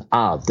was an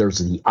Av. There's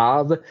the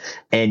Av,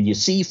 and you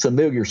see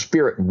familiar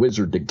spirit and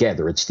wizard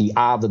together. It's the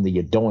Av and the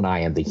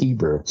Adonai and the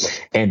Hebrew.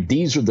 And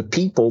these are the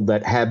people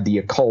that have the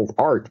occult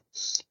art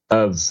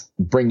of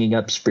bringing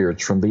up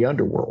spirits from the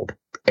underworld.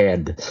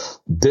 And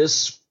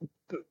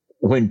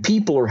when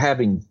people are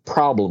having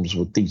problems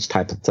with these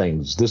type of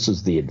things, this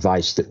is the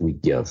advice that we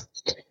give.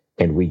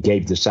 And we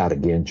gave this out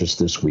again just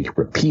this week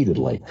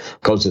repeatedly,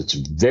 because it's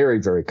very,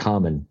 very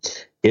common,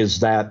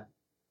 is that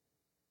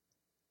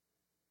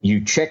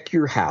you check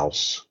your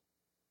house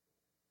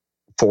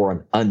for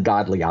an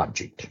ungodly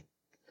object.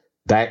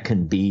 That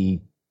can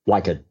be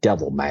like a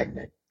devil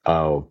magnet,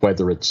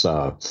 whether it's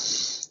a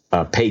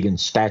pagan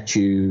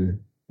statue,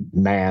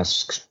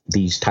 masks,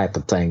 these type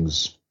of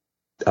things.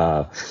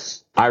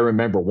 I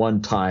remember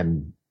one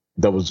time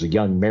there was a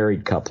young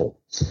married couple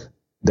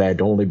that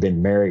had only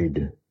been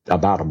married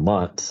about a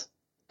month,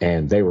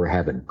 and they were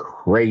having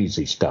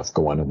crazy stuff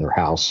going in their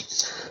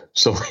house.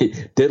 So we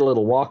did a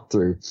little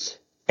walkthrough,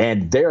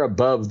 and there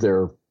above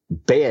their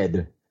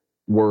bed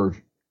there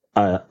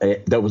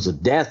was a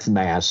death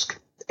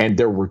mask, and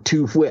there were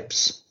two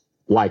whips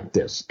like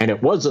this. And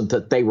it wasn't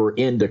that they were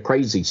into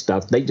crazy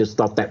stuff. They just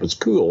thought that was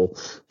cool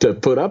to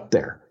put up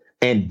there.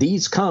 And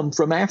these come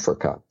from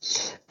Africa,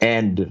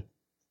 and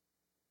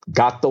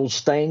got those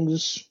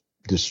things,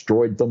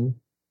 destroyed them,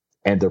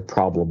 and their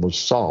problem was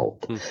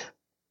solved.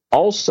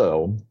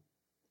 Also,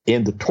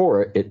 in the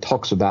Torah, it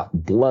talks about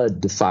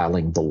blood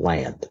defiling the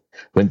land.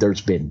 When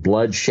there's been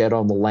blood shed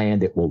on the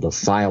land, it will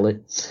defile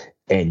it.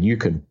 And you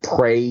can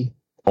pray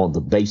on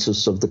the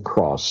basis of the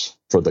cross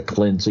for the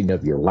cleansing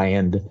of your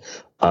land,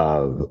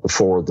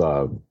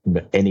 for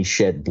any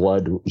shed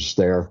blood was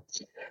there.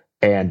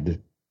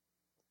 And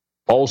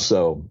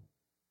also,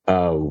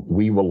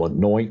 we will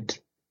anoint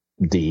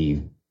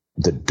the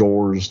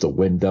doors, the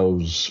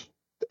windows,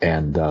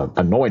 and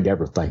anoint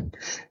everything,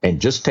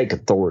 and just take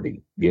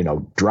authority.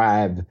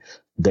 Drive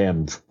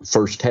them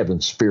first heaven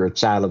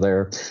spirits out of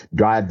there,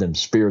 drive them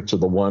spirits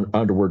of the one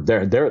underworld.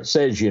 There it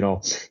says,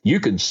 you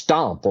can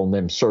stomp on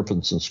them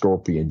serpents and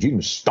scorpions. You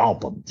can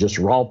stomp them, just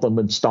romp them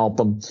and stomp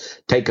them.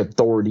 Take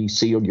authority,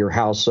 seal your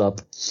house up,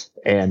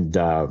 and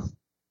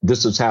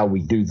this is how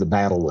we do the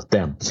battle with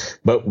them.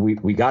 But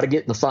we got to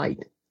get in the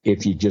fight.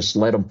 If you just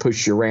let them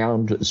push you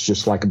around, it's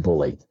just like a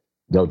bully.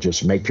 They'll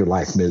just make your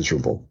life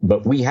miserable.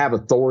 But we have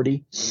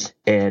authority,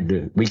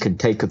 and we can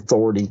take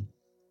authority,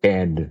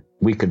 and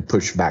we can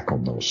push back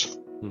on those.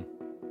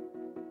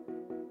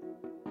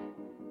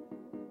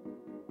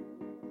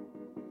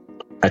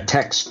 A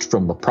text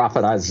from the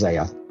prophet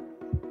Isaiah.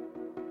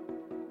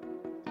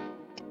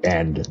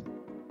 And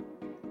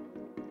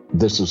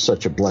this is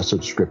such a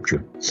blessed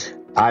scripture.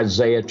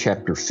 Isaiah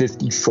chapter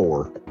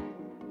 54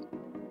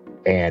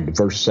 and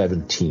verse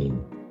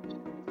 17.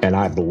 And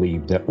I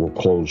believe that we'll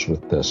close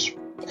with this.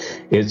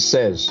 It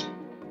says,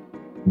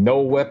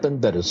 "No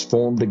weapon that is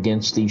formed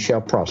against thee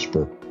shall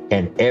prosper,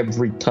 and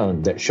every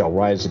tongue that shall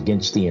rise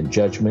against thee in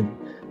judgment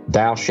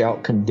thou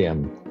shalt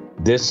condemn.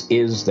 This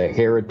is the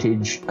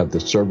heritage of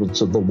the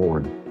servants of the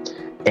Lord,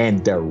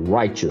 and their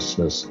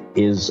righteousness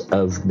is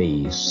of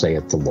me,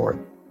 saith the Lord."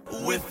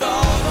 With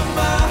all